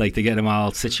bed, like to get him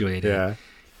all situated. Yeah.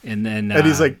 And then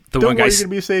Eddie's like, don't worry, you're gonna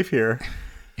be safe here.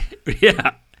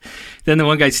 Yeah. Then the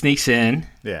one guy sneaks in.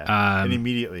 Yeah. And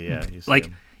immediatly,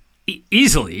 like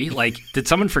easily. Like, did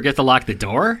someone forget to lock the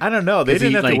door? I don't know. They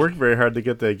didn't have to work very hard to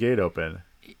get the gate open.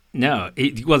 No. They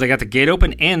got the gate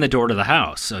open and the door to the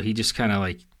house, so he just kind of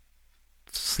like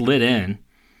slid in,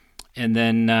 and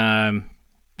then.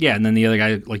 Yeah, and then the other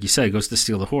guy, like you said, goes to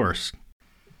steal the horse.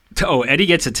 Oh, Eddie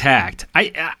gets attacked.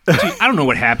 I don't know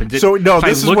what happened. This is what happened.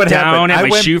 I looked down at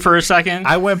my shoe for a second.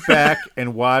 I went back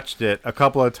and watched it a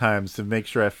couple of times to make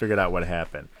sure I figured out what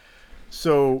happened.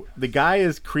 So the guy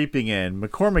is creeping in.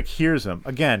 McCormick hears him.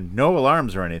 Again, no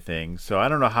alarms or anything, so I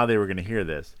don't know how they were going to hear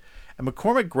this. And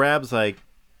McCormick grabs like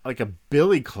a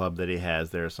billy club that he has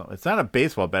there or something. It's not a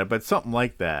baseball bat, but something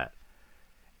like that.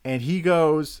 And he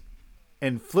goes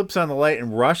and flips on the light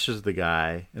and rushes the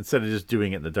guy instead of just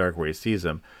doing it in the dark where he sees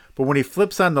him. But when he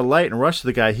flips on the light and rushes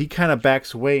the guy, he kind of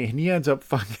backs away and he ends up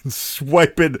fucking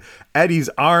swiping Eddie's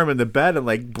arm in the bed and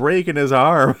like breaking his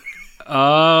arm.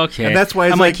 Okay. And that's why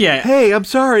he's like, hey, I'm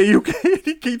sorry. You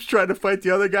He keeps trying to fight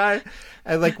the other guy.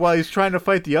 And like while he's trying to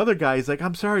fight the other guy, he's like,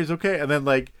 I'm sorry, he's okay. And then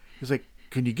like he's like,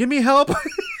 can you give me help?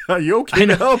 Are you okay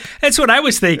to help? That's what I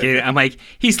was thinking. I'm like,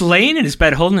 he's laying in his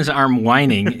bed holding his arm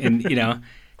whining and, you know.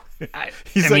 I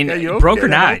mean, broke or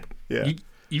not,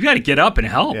 you got to get up and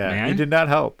help, man. He did not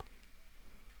help.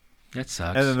 That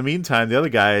sucks. And in the meantime, the other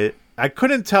guy, I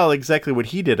couldn't tell exactly what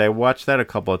he did. I watched that a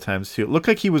couple of times too. It looked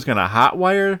like he was going to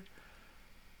hotwire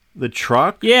the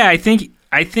truck. Yeah, I think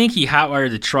he hotwired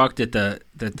the truck that the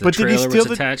trailer was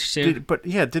attached to.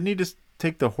 Didn't he just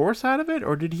take the horse out of it,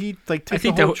 or did he like take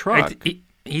the whole truck?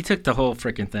 He took the whole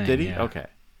freaking thing. Did he? Yeah. Okay.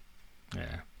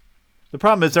 Yeah. The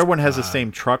problem is everyone has the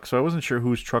same truck, so I wasn't sure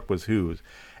whose truck was whose.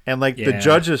 And like the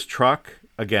judge's truck,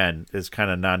 again, is kind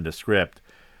of nondescript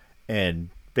and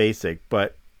basic,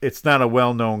 but it's not a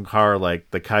well-known car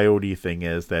like the Coyote thing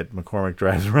is that McCormick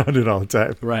drives around it all the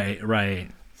time. Right.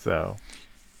 So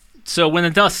when the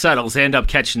dust settles, they end up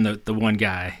catching the one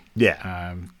guy.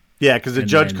 Yeah. Because the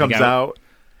judge comes out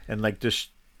and like just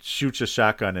shoots a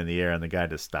shotgun in the air, and the guy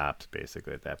just stops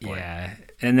basically at that point. Yeah,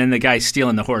 and then the guy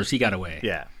stealing the horse, he got away.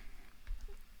 Yeah.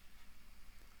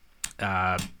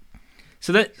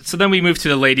 So then we move to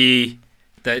the lady,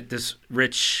 this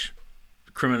rich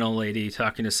criminal lady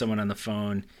talking to someone on the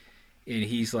phone, and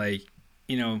he's like,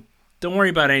 don't worry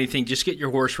about anything. Just get your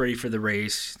horse ready for the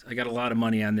race. I got a lot of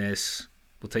money on this.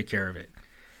 We'll take care of it.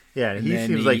 Yeah, he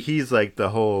seems like he's like the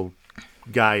whole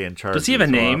guy in charge. Does he have a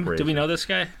name? Operation. Do we know this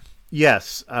guy?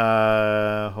 Yes. Hold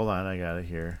on, I got it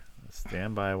here.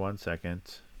 Stand by 1 second.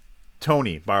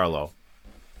 Tony Barlow.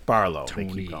 They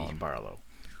keep calling him Barlow.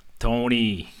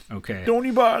 Tony. Okay.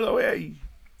 Tony Barlow,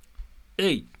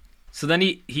 Hey. So then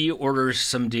he orders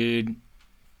some dude,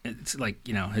 it's like,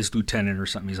 his lieutenant or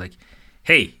something. He's like,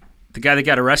 hey, the guy that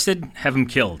got arrested, have him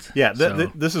killed. Yeah,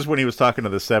 this is when he was talking to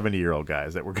the 70-year-old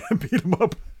guys that were going to beat him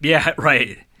up. Yeah,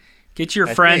 right. Get your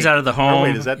friends out of the home. Oh,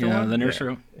 wait, is that the one? The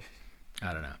nursery. Yeah.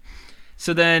 I don't know.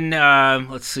 So then,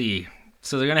 let's see.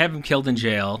 So they're going to have him killed in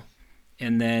jail.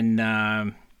 And then,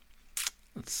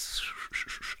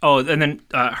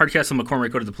 Hardcastle and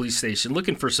McCormick go to the police station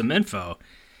looking for some info.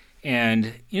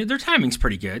 And, their timing's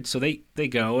pretty good. So they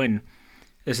go, and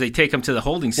as they take him to the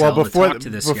holding cell to talk to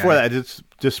this guy. Before that, I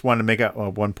just wanted to make out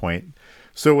one point.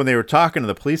 So when they were talking to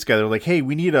the police guy, they were like, hey,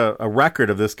 we need a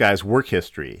record of this guy's work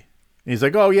history. And he's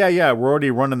like, oh, yeah, we're already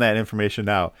running that information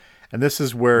now. And this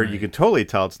is where you could totally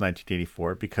tell it's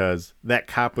 1984 because that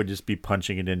cop would just be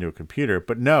punching it into a computer.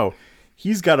 But no,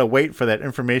 he's got to wait for that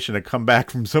information to come back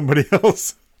from somebody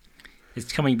else.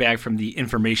 It's coming back from the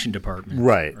information department.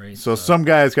 Right. So some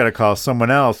guy's got to call someone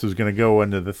else who's going to go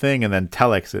into the thing and then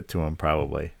telex it to him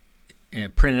probably. Yeah,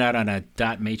 print it out on a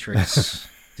dot matrix.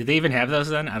 Did they even have those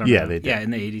then? I don't know. Yeah, they did. Yeah,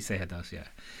 in the 80s they had those, yeah.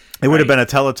 It would have been a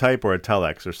teletype or a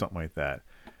telex or something like that.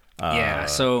 Yeah,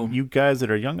 so... You guys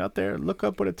that are young out there, look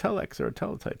up what a telex or a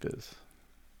teletype is.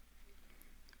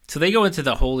 So they go into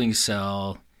the holding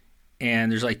cell,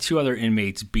 and there's like two other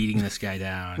inmates beating this guy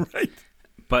down. Right.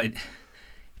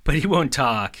 But he won't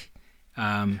talk.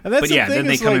 And that's the thing then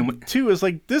they come in too, is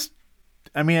like this...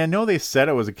 I mean, I know they said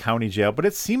it was a county jail, but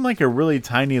it seemed like a really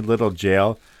tiny little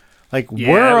jail. Like,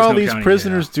 where are all these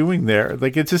prisoners doing there?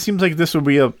 Like, it just seems like this would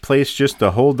be a place just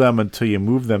to hold them until you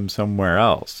move them somewhere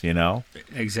else,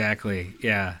 Exactly,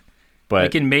 yeah. But,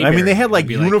 like in Mayberry, I mean, they had, like,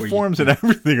 uniforms and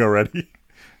everything already.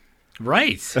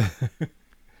 Right.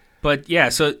 But, yeah,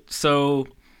 so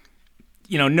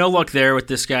no luck there with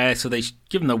this guy. So they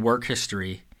give him the work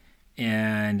history.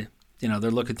 And,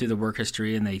 they're looking through the work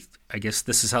history, and I guess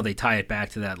this is how they tie it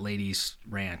back to that lady's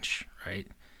ranch, right?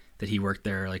 That he worked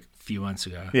there, like, a few months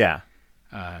ago. Yeah.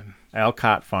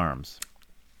 Alcott Farms.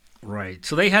 Right.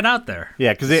 So they head out there.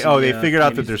 Yeah, because they figured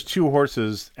out that there's two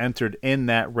horses entered in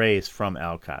that race from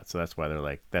Alcott. So that's why they're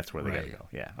like, that's where they got to go.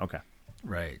 Yeah, okay.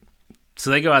 Right. So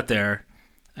they go out there,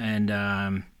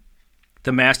 and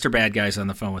the master bad guy's on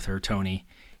the phone with her, Tony,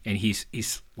 and he's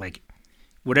like,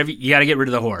 whatever, you got to get rid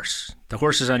of the horse. The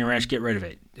horse is on your ranch, get rid of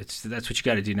it. That's what you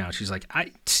got to do now. She's like,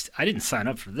 I didn't sign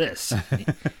up for this.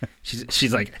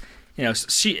 she's like,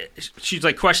 she's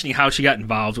like questioning how she got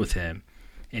involved with him,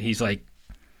 and he's like,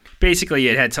 basically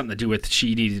it had something to do with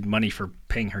she needed money for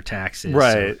paying her taxes.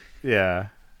 Right. So, yeah.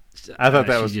 I thought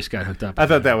that was just got hooked up. I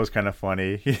thought that was kind of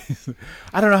funny.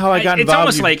 I don't know how I got involved.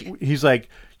 It's almost like he's like,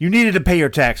 you needed to pay your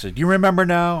taxes. Do you remember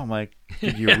now? I'm like,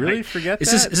 did you really forget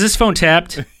that? Is this phone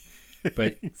tapped?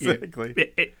 But exactly.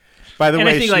 By the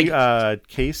way,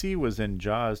 Casey was in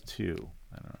Jaws 2.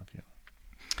 I don't know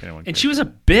if anyone. And she was a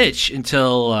bitch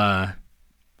until.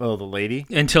 The lady.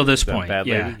 Until this point, bad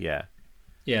lady. Yeah.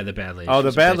 Yeah, the bad lady. Oh,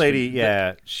 the bad lady.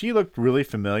 Yeah, she looked really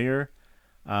familiar.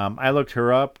 I looked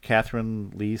her up.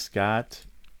 Catherine Lee Scott.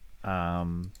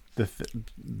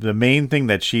 The main thing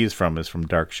that she's from is from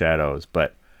Dark Shadows,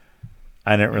 but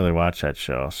I didn't really watch that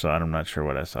show, so I'm not sure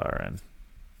what I saw her in.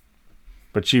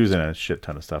 But she was in a shit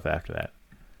ton of stuff after that.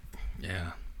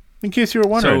 Yeah. In case you were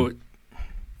wondering. So,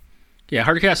 yeah,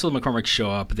 Hardcastle and McCormick show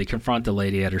up. They confront the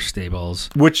lady at her stables.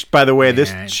 Which, by the way,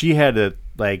 she had a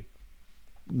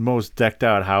most decked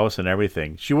out house and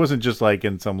everything. She wasn't just like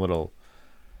in some little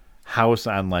house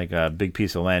on like a big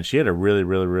piece of land. She had a really,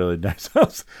 really, really nice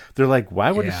house. They're like,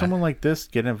 why would someone like this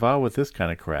get involved with this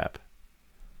kind of crap?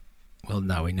 Well,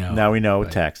 now we know. Now we know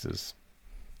taxes.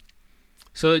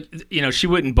 So, she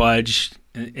wouldn't budge,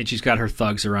 and she's got her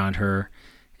thugs around her.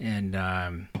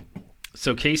 And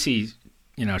so Casey,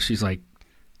 she's like,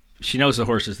 she knows the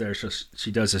horse is there, so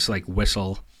she does this like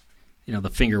whistle, the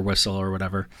finger whistle or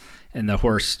whatever. And the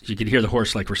horse, you could hear the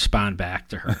horse like respond back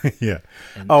to her. Yeah.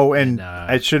 And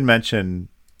I should mention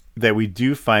that we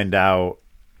do find out,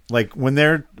 like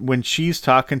when she's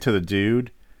talking to the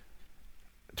dude,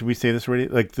 did we say this already?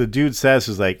 Like the dude says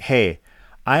is like, hey,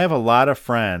 I have a lot of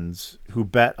friends who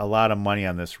bet a lot of money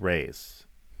on this race,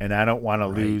 and I don't want to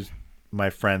lose my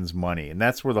friend's money. And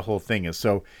that's where the whole thing is.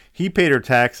 So he paid her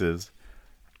taxes.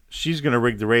 She's going to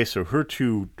rig the race so her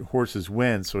 2 horses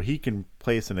win, so he can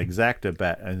place an exacta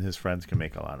bet and his friends can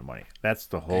make a lot of money. That's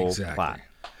the whole plot.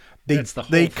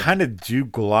 They kind of do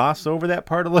gloss over that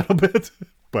part a little bit,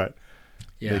 but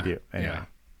they do. Anyway. Yeah.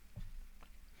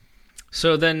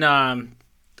 So then a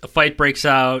fight breaks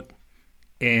out,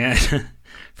 and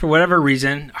for wwhatever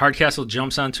reason, Hardcastle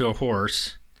jumps onto a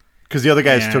horse. Because the other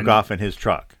guys took off in his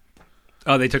truck.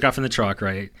 Oh, they took off in the truck,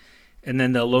 right? And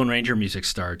then the Lone Ranger music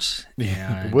starts.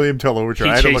 William Tell Overture.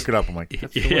 I had to look it up. I'm like,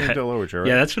 that's the William Tell Overture, right?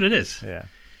 Yeah, that's what it is. Yeah.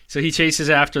 So he chases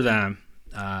after them,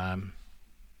 and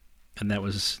that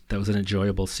was an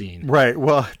enjoyable scene. Right.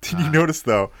 Well, did you notice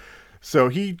though? So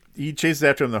he chases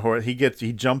after him. The horse.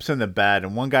 He jumps in the bed,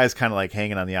 and one guy's kind of like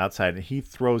hanging on the outside, and he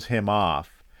throws him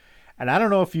off. And I don't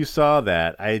know if you saw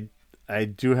that. I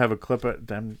do have a clip of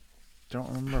them. Don't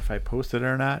remember if I posted it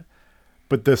or not.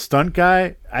 But the stunt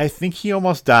guy, I think he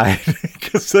almost died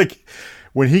because like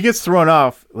when he gets thrown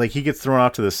off, like he gets thrown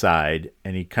off to the side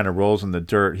and he kind of rolls in the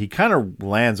dirt. He kind of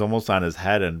lands almost on his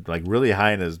head and like really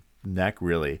high in his neck,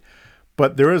 really.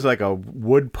 But there is like a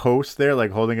wood post there,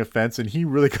 like holding a fence, and he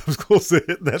really comes close to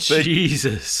hitting that thing.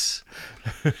 Jesus.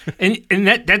 and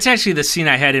that's actually the scene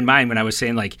I had in mind when I was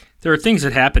saying like there are things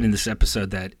that happen in this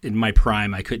episode that in my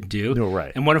prime I couldn't do. No,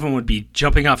 right. And one of them would be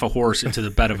jumping off a horse into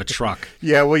the bed of a truck.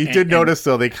 Yeah, well, you did notice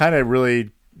though they kind of really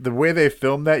the way they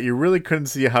filmed that you really couldn't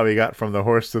see how he got from the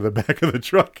horse to the back of the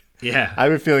truck. Yeah, I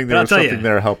have a feeling there was something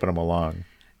there helping him along.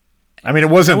 I mean,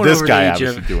 it wasn't this guy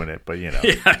obviously doing it, but you know.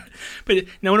 Yeah, but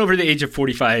no one over the age of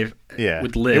 45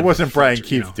 would live. It wasn't Brian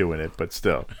Keith doing it, but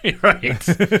still. Right.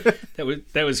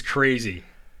 That was crazy.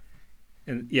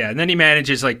 And and then he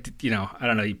manages I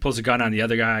don't know, he pulls a gun on the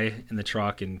other guy in the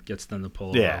truck and gets them to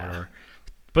pull it over.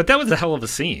 But that was a hell of a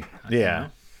scene. Yeah.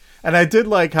 And I did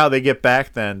like how they get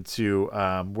back then to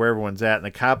where everyone's at, and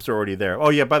the cops are already there. Oh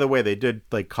yeah, by the way, they did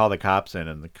like call the cops in,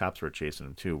 and the cops were chasing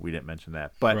them too. We didn't mention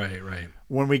that, but right.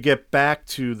 When we get back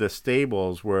to the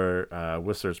stables where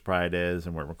Whistler's Pride is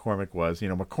and where McCormick was,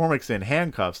 McCormick's in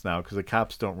handcuffs now because the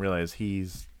cops don't realize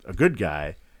he's a good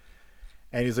guy,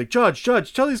 and he's like, Judge,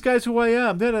 tell these guys who I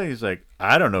am. Then he's like,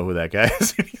 I don't know who that guy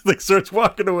is. And he like starts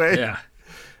walking away. Yeah,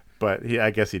 but I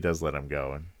guess he does let him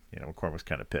go, and McCormick's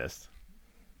kind of pissed.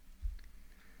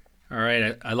 All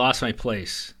right, I lost my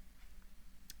place.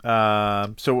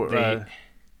 So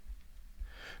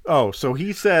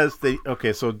he says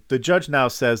so the judge now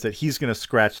says that he's going to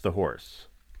scratch the horse.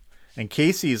 And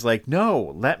Casey's like,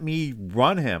 no, let me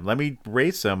run him. Let me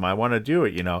race him. I want to do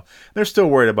it, They're still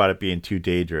worried about it being too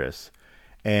dangerous.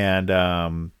 And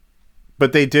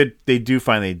but they do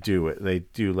finally do it. They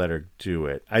do let her do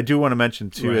it. I do want to mention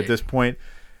too at this point,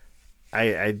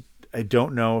 I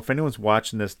don't know if anyone's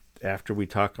watching this after we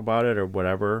talk about it or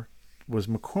whatever. Was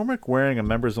McCormick wearing a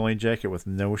members only jacket with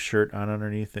no shirt on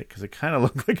underneath it? Because it kind of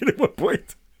looked like it at one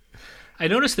point. I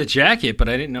noticed the jacket, but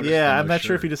I didn't notice. Yeah, I'm not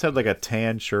sure if he just had like a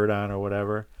tan shirt on or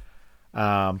whatever.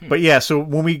 But yeah, so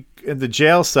when we in the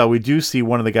jail cell, we do see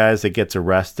one of the guys that gets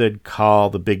arrested call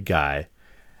the big guy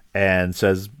and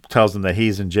tells him that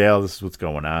he's in jail. This is what's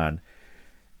going on.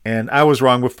 And I was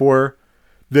wrong before.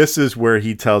 This is where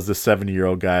he tells the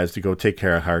 70-year-old guys to go take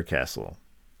care of Hardcastle.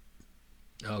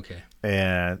 Okay.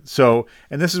 And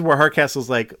this is where Hardcastle's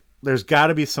like, there's got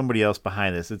to be somebody else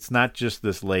behind this. It's not just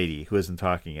this lady who isn't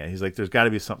talking yet. He's like, there's got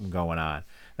to be something going on.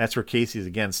 That's where Casey's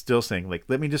again still saying, like,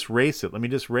 let me just race it. Let me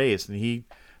just race. And he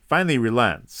finally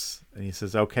relents. And he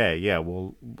says, okay, yeah,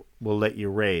 we'll let you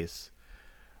race.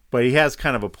 But he has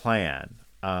kind of a plan.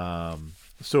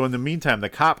 So in the meantime, the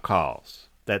cop calls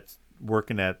that's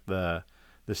working at the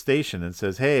station and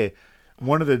says, hey,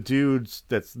 one of the dudes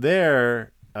that's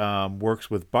there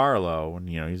works with Barlow, and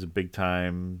he's a big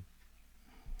time.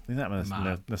 He's not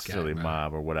necessarily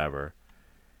mob or whatever.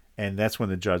 And that's when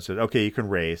the judge said, "Okay, you can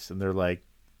race." And they're like,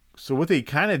 so what they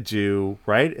kind of do,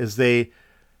 right, is they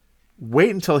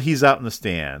wait until he's out in the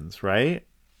stands, right?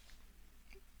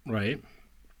 Right.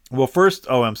 Well, first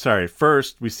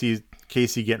we see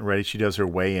Casey getting ready. She does her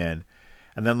weigh in.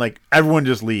 And then, like, everyone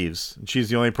just leaves. And she's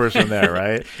the only person there,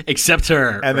 right? Except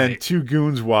her. And then 2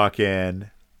 goons walk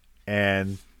in.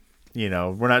 And,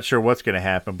 we're not sure what's going to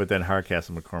happen. But then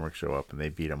Hardcastle and McCormick show up, and they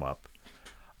beat him up.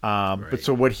 But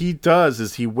so what he does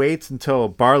is he waits until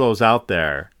Barlow's out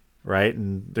there, right?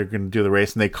 And they're going to do the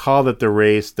race. And they call it the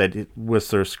race that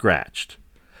Whistler scratched.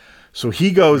 So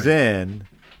he goes in,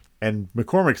 and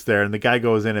McCormick's there. And the guy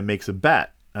goes in and makes a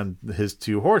bet on his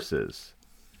 2 horses.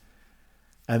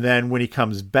 And then when he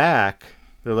comes back,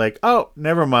 They're like, oh,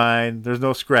 never mind. There's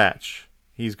no scratch.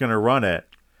 He's going to run it.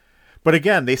 But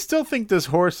again, they still think this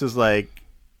horse is like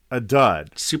a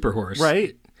dud. Super horse.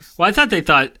 Right? Well, I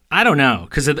thought, I don't know,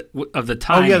 because of the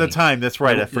time. Oh, yeah, the time. That's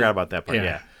right. I forgot about that part. Yeah.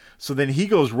 Yeah. So then he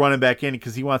goes running back in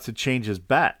because he wants to change his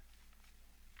bet.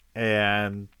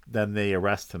 And then they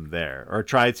arrest him there, or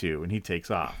try to, and he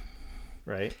takes off.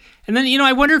 Right? And then,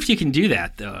 I wonder if you can do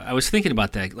that, though. I was thinking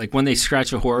about that. Like when they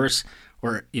scratch a horse,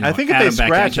 or, I think if add they him back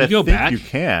scratch, in, I can you go think back? you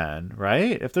can,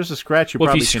 right? If there's a scratch, you Well,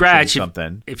 probably if you can scratch, change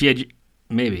something. if you had,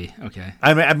 maybe, okay.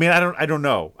 I mean, I don't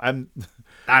know. I don't know.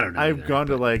 I've either, gone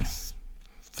to like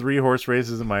 3 horse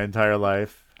races in my entire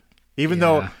life. Even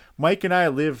though Mike and I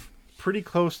live pretty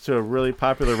close to a really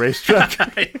popular racetrack.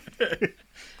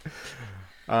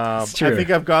 I think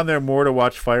I've gone there more to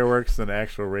watch fireworks than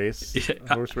actual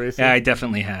horse racing. Yeah, I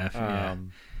definitely have. Yeah.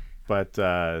 But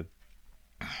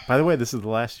by the way, this is the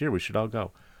last year. We should all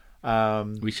go.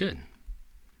 We should.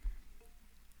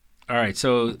 All right,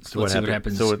 so let's see what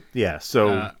happens.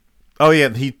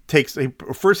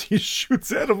 First he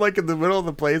shoots at him like in the middle of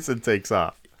the place and takes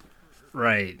off.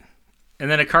 Right. And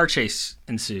then a car chase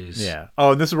ensues. Yeah.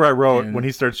 Oh, and this is where I wrote, when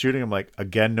he starts shooting, I'm like,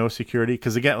 again, no security.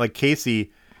 Because again, like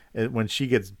Casey, when she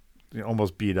gets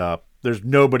almost beat up, there's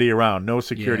nobody around, no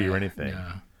security or anything.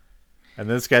 Yeah. And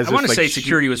this guy's I want to say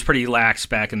security was pretty lax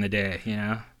back in the day,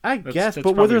 I guess,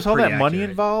 but where there's all that money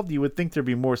involved, you would think there'd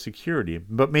be more security.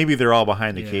 But maybe they're all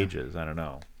behind the cages. I don't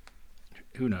know.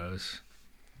 Who knows?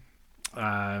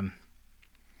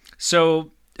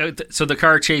 So the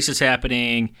car chase is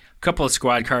happening. A couple of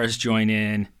squad cars join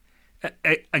in.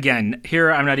 Again,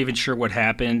 here I'm not even sure what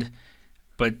happened,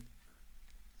 but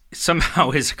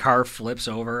somehow his car flips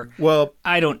over. Well,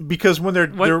 I don't, because when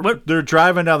they're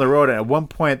driving down the road, and at one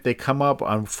point they come up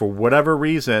on, for whatever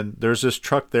reason, there's this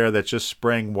truck there that's just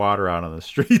spraying water out on the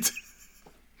street.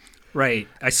 Right.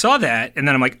 I saw that, and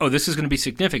then I'm like, oh, this is going to be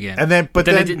significant. And then, but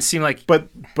then it didn't seem like. But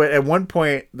at one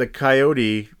point, the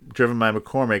Coyote, driven by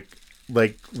McCormick,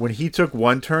 like when he took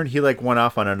one turn, he like went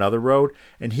off on another road,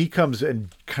 and he comes and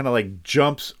kind of like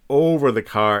jumps over the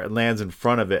car and lands in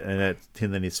front of it,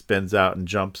 and then he spins out and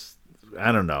jumps.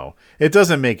 I don't know. It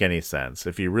doesn't make any sense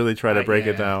if you really try to break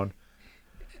it down.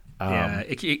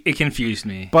 It confused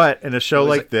me. But in a show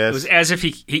like this, it was as if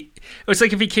it was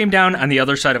like if he came down on the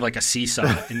other side of like a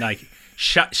seesaw and like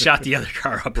shot the other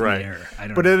car up in the air.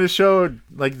 But in a show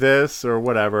like this or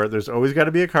whatever, there's always got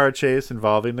to be a car chase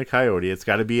involving the Coyote. It's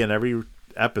got to be in every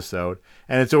episode,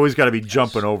 and it's always got to be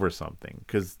jumping over something.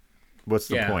 Because what's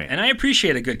the point? And I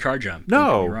appreciate a good car jump.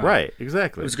 No, right,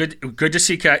 exactly. It was good to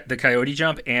see the Coyote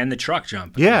jump and the truck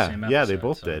jump. Yeah, the episode, they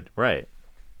both did. Right.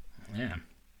 Yeah.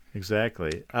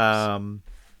 Exactly. So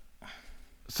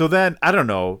then, I don't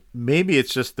know, maybe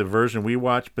it's just the version we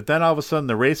watch, but then all of a sudden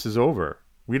the race is over.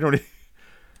 We don't...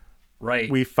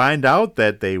 Right. We find out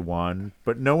that they won,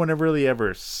 but no one really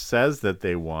ever says that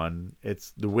they won.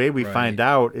 It's the way we find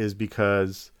out is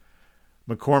because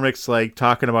McCormick's like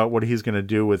talking about what he's going to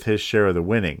do with his share of the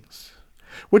winnings,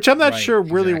 which I'm not sure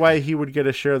really why he would get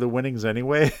a share of the winnings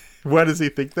anyway. Why does he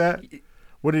think that?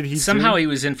 What did he Somehow do? he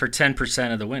was in for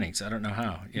 10% of the winnings. I don't know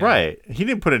how. Yeah. Right. He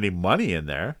didn't put any money in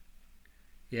there.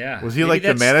 Yeah. Was he like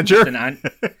the manager?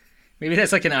 Maybe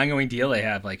that's like an ongoing deal they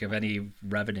have, like of any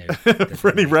revenue.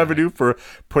 For any revenue for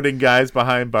putting guys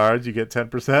behind bars, you get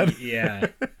 10%? Yeah,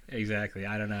 exactly.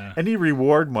 I don't know. Any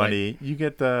reward money, you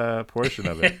get the portion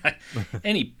of it.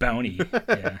 Any bounty.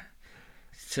 Yeah.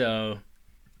 So,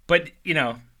 but,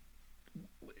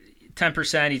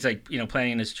 10%, he's like,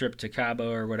 planning his trip to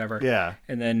Cabo or whatever. Yeah.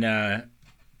 And then,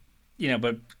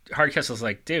 but Hardcastle's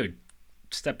like, dude,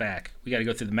 step back. We got to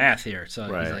go through the math here. So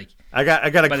he's like, I got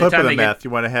a clip of the math.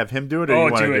 You want to have him do it, or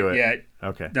you want to do it? Yeah.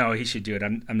 Okay. No, he should do it.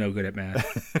 I'm no good at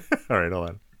math. All right, hold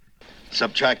on.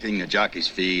 Subtracting the jockey's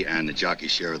fee and the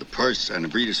jockey's share of the purse and the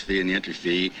breeder's fee and the entry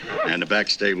fee and the back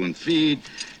stable and feed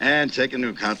and taking into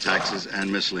account taxes and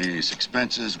miscellaneous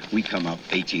expenses, we come up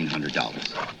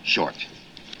 $1,800 short.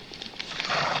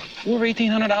 We're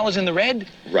 $1,800 in the red?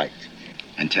 Right.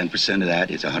 And 10% of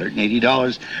that is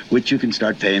 $180, which you can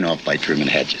start paying off by trimming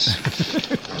hedges.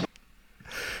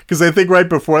 Because I think right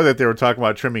before that they were talking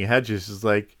about trimming hedges. It's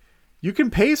like, you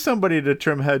can pay somebody to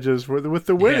trim hedges with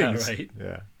the winnings. Yeah, right.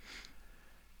 Yeah.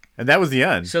 And that was the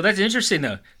end. So that's interesting,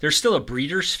 though. There's still a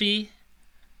breeder's fee?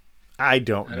 I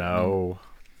don't know.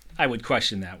 I would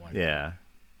question that one. Yeah.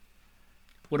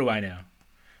 What do I know?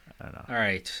 I don't know. All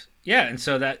right. Yeah, and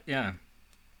so that, yeah.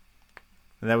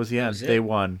 And that was the end. They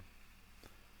won.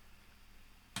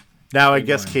 Now, I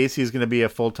guess Casey's going to be a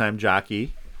full-time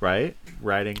jockey, right?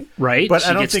 Riding. Right. But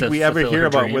I don't think we ever hear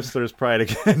about Whistler's Pride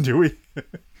again, do we?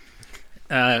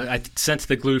 I sent to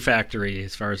the glue factory,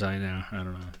 as far as I know. I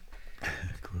don't know.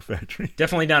 Glue factory.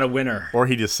 Definitely not a winner. Or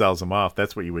he just sells them off.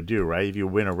 That's what you would do, right? If you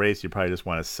win a race, you probably just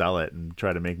want to sell it and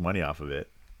try to make money off of it.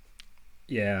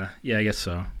 Yeah, I guess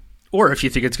so. Or if you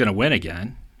think it's going to win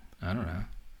again, I don't know.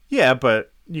 Yeah,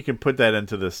 but you can put that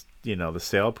into this, the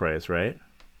sale price, right?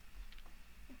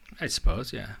 I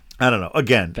suppose, yeah. I don't know.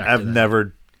 Again, Back to I've that.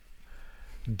 never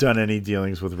done any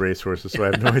dealings with racehorses, so I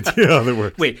have no idea how they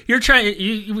work. Wait, you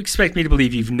expect me to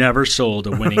believe you've never sold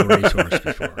a winning racehorse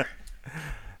before?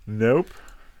 Nope.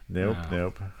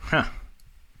 Wow. Huh.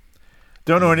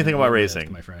 Don't know anything about Maybe racing.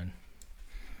 that's my friend.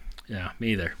 Yeah,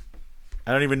 me either.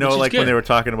 I don't even know, Which is when good. they were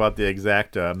talking about the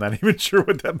Exacta. I'm not even sure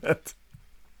what that meant.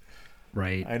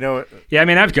 Right. I know it. Yeah, I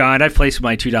mean, I've placed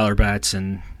my $2 bets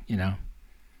and,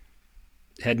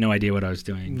 had no idea what I was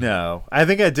doing. No. I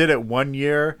think I did it one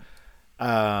year,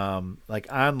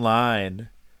 online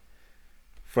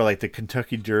for, the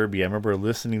Kentucky Derby. I remember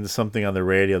listening to something on the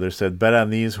radio that said, bet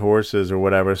on these horses or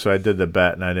whatever, so I did the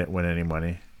bet, and I didn't win any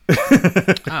money.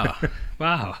 Oh,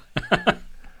 wow.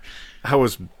 I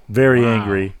was very Wow.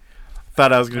 angry.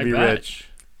 Thought I was going to be bet. rich.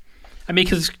 I mean,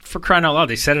 because for crying out loud,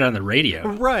 they said it on the radio.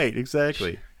 Right,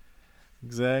 exactly.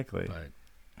 But,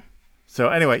 so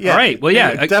anyway, All right, well,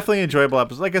 yeah, definitely enjoyable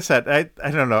episode. Like I said,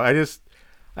 I don't know.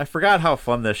 I forgot how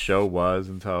fun this show was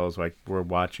until I was we're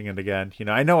watching it again.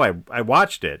 I know I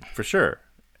watched it for sure,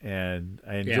 and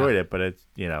I enjoyed it. But it's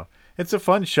it's a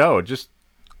fun show.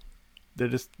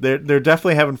 They're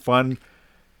definitely having fun.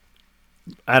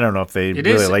 I don't know if they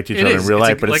really liked each other in real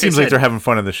life, but it seems like they're having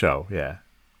fun in the show. Yeah.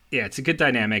 Yeah, it's a good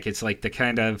dynamic. It's like the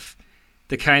kind of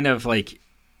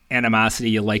animosity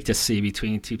you like to see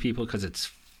between two people because it's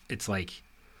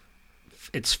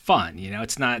fun.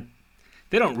 It's not.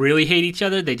 They don't really hate each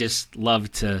other. They just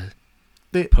love to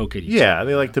poke at each other. Yeah,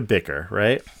 they like to bicker,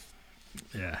 right?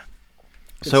 Yeah.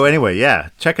 So anyway,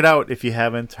 check it out if you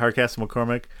haven't. Hardcastle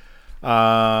McCormick.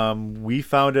 We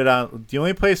found it on the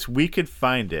only place we could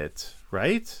find it.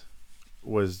 Right?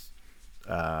 Was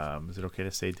is it okay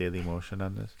to say Daily Motion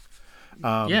on this?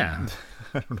 Yeah.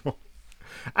 I don't know.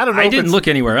 I didn't look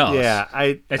anywhere else. Yeah,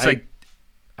 I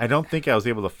don't think I was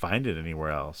able to find it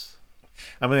anywhere else.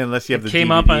 I mean, unless you have the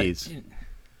DVDs.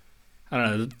 I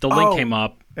don't know. The link came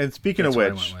up. And speaking of That's what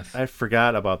I which, went with. I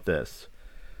forgot about this.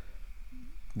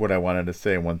 What I wanted to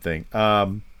say, one thing.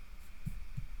 I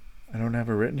don't have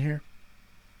it written here.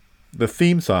 The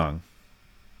theme song.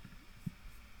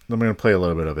 I'm going to play a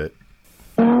little bit of it.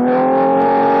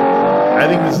 I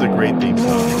think this is a great theme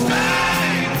song.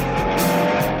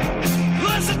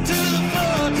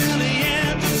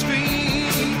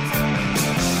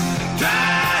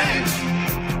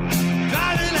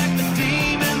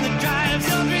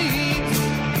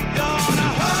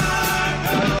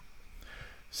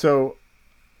 So,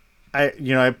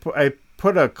 I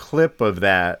put a clip of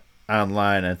that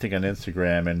online, I think on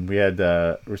Instagram, and we had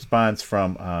a response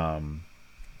from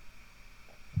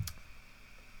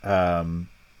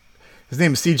his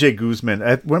name is CJ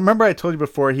Guzman. Remember I told you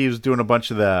before he was doing a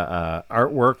bunch of the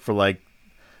artwork for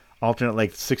alternate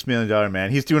 $6 Million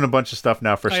Man. He's doing a bunch of stuff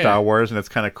now for Star Wars, and it's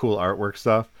kind of cool artwork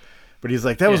stuff. But he's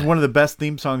like, that was one of the best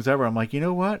theme songs ever. I'm like, you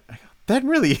know what? That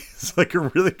really is a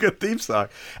really good theme song.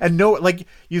 And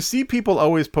you see people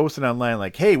always posting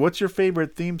online hey, what's your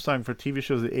favorite theme song for TV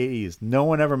shows of the 80s? No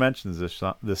one ever mentions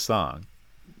this song.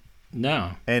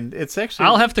 No. And it's actually...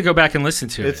 I'll have to go back and listen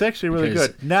to it. It's actually really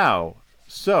good. Now,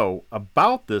 so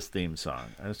about this theme song,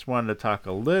 I just wanted to talk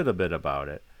a little bit about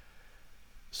it.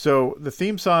 So the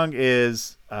theme song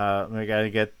is,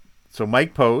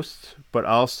 Mike Post, but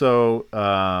also,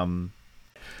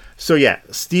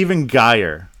 Stephen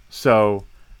Geyer. So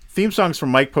theme songs from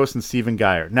Mike Post and Stephen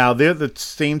Geyer. Now, they're the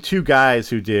same two guys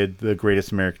who did the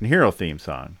Greatest American Hero theme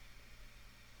song,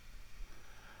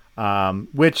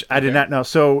 which I did not know.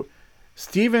 So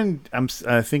Stephen,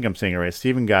 I think I'm saying it right,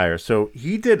 Stephen Geyer. So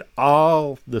he did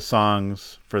all the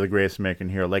songs for the Greatest American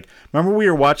Hero. Remember we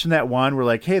were watching that one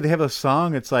where hey, they have a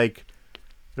song. It's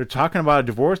they're talking about a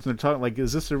divorce and they're talking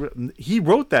is this he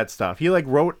wrote that stuff. He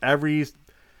wrote every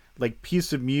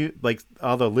piece of music,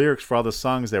 all the lyrics for all the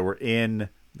songs that were in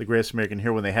the Greatest American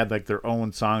Hero when they had their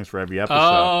own songs for every episode.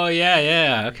 Oh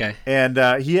yeah, okay.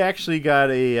 And he actually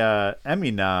got a Emmy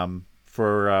nom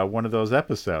for one of those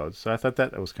episodes. So I thought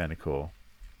that was kind of cool.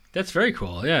 That's very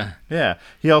cool. Yeah. Yeah.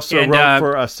 He also wrote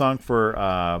for a song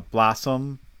for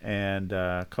Blossom and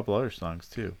a couple other songs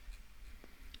too.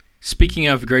 Speaking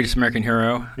of Greatest American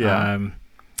Hero,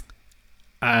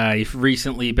 I've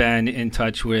recently been in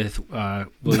touch with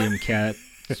William Cat.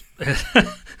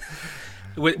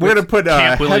 We're going to put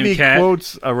heavy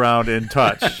quotes around "in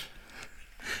touch."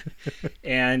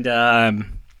 And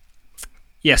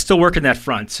yeah, still working that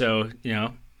front. So,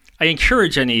 I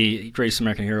encourage any Greatest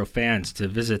American Hero fans to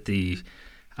visit the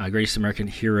Greatest American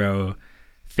Hero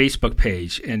Facebook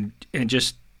page and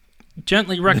just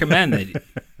gently recommend that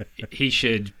he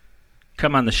should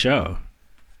come on the show.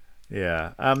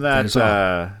 Yeah, I'm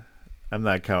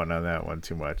not counting on that one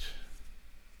too much.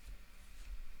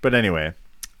 But anyway,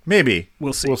 maybe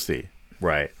we'll see. We'll see.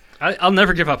 Right. I'll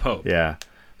never give up hope. Yeah.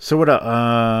 So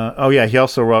what? He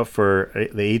also wrote for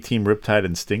the A-Team, Riptide,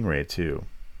 and Stingray too.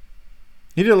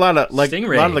 He did a lot of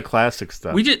Stingray. A lot of the classic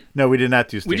stuff. We did not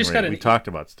do Stingray. We talked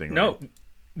about Stingray. No,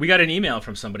 we got an email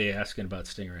from somebody asking about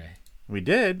Stingray. We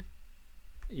did.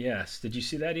 Yes. Did you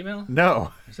see that email?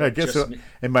 No. I guess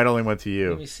it might only went to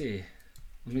you. Let me see.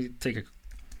 Let me take a.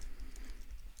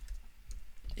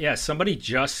 Yeah, somebody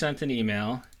just sent an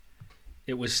email.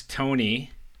 It was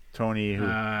Tony. Tony who?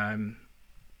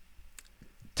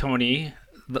 Tony,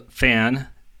 the fan.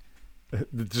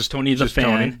 Just Tony the fan.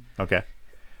 Tony? Okay.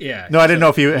 Yeah. No, I didn't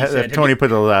know if Tony put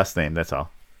the last name. That's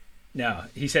all. No,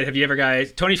 he said, "Have you ever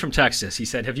guys?" Tony from Texas. He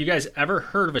said, "Have you guys ever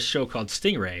heard of a show called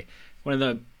Stingray? One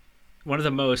of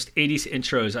the most 80s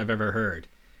intros I've ever heard.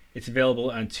 It's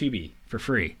available on Tubi for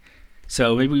free.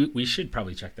 So maybe we should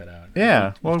probably check that out."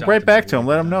 Yeah. Well, right back to him.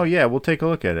 Let him know. Yeah, we'll take a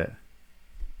look at it.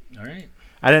 All right.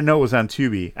 I didn't know it was on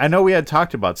Tubi. I know we had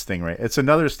talked about Stingray. It's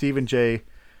another Stephen J.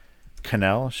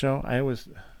 Cannell show. I always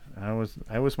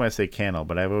want to say Cannell,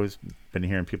 but I've always been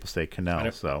hearing people say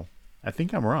Cannell, so I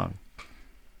think I'm wrong.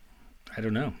 I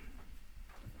don't know.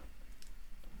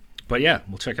 But yeah,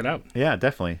 we'll check it out. Yeah,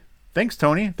 definitely. Thanks,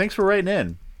 Tony. Thanks for writing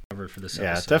in. For this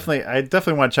yeah, episode. definitely. I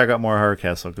definitely want to check out more Horror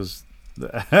Castle because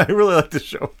I really like the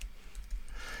show.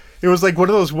 It was like one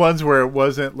of those ones where it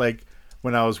wasn't like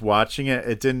when I was watching it,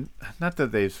 it didn't. Not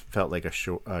that they felt like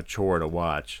a chore to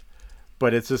watch,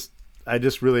 but it's just I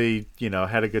just really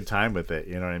had a good time with it.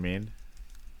 You know what I mean?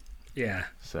 Yeah.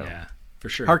 So yeah, for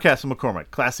sure. Horror Castle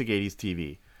McCormick, classic '80s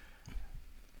TV.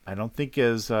 I don't think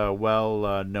as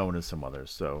well known as some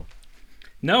others. So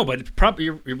no, but probably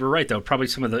you're right though. Probably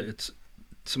some of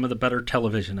the better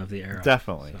television of the era.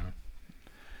 Definitely. So.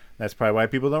 That's probably why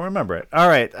people don't remember it. All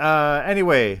right.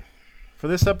 Anyway, for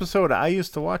this episode, I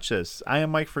used to watch this. I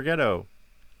am Mike Forgetto.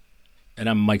 And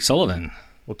I'm Mike Sullivan.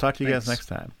 We'll talk to you guys next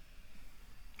time.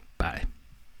 Bye.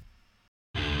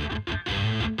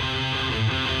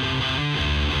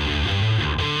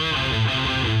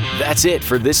 That's it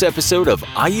for this episode of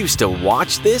I Used to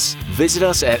Watch This. Visit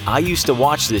us at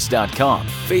IUsedToWatchThis.com,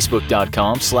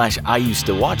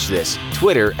 Facebook.com/IUsedToWatchThis,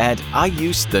 Twitter at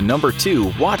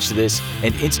IUsed2watchthis,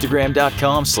 and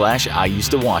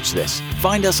Instagram.com/IUsedToWatchThis.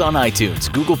 Find us on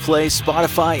iTunes, Google Play,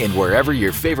 Spotify, and wherever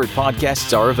your favorite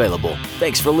podcasts are available.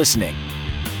 Thanks for listening.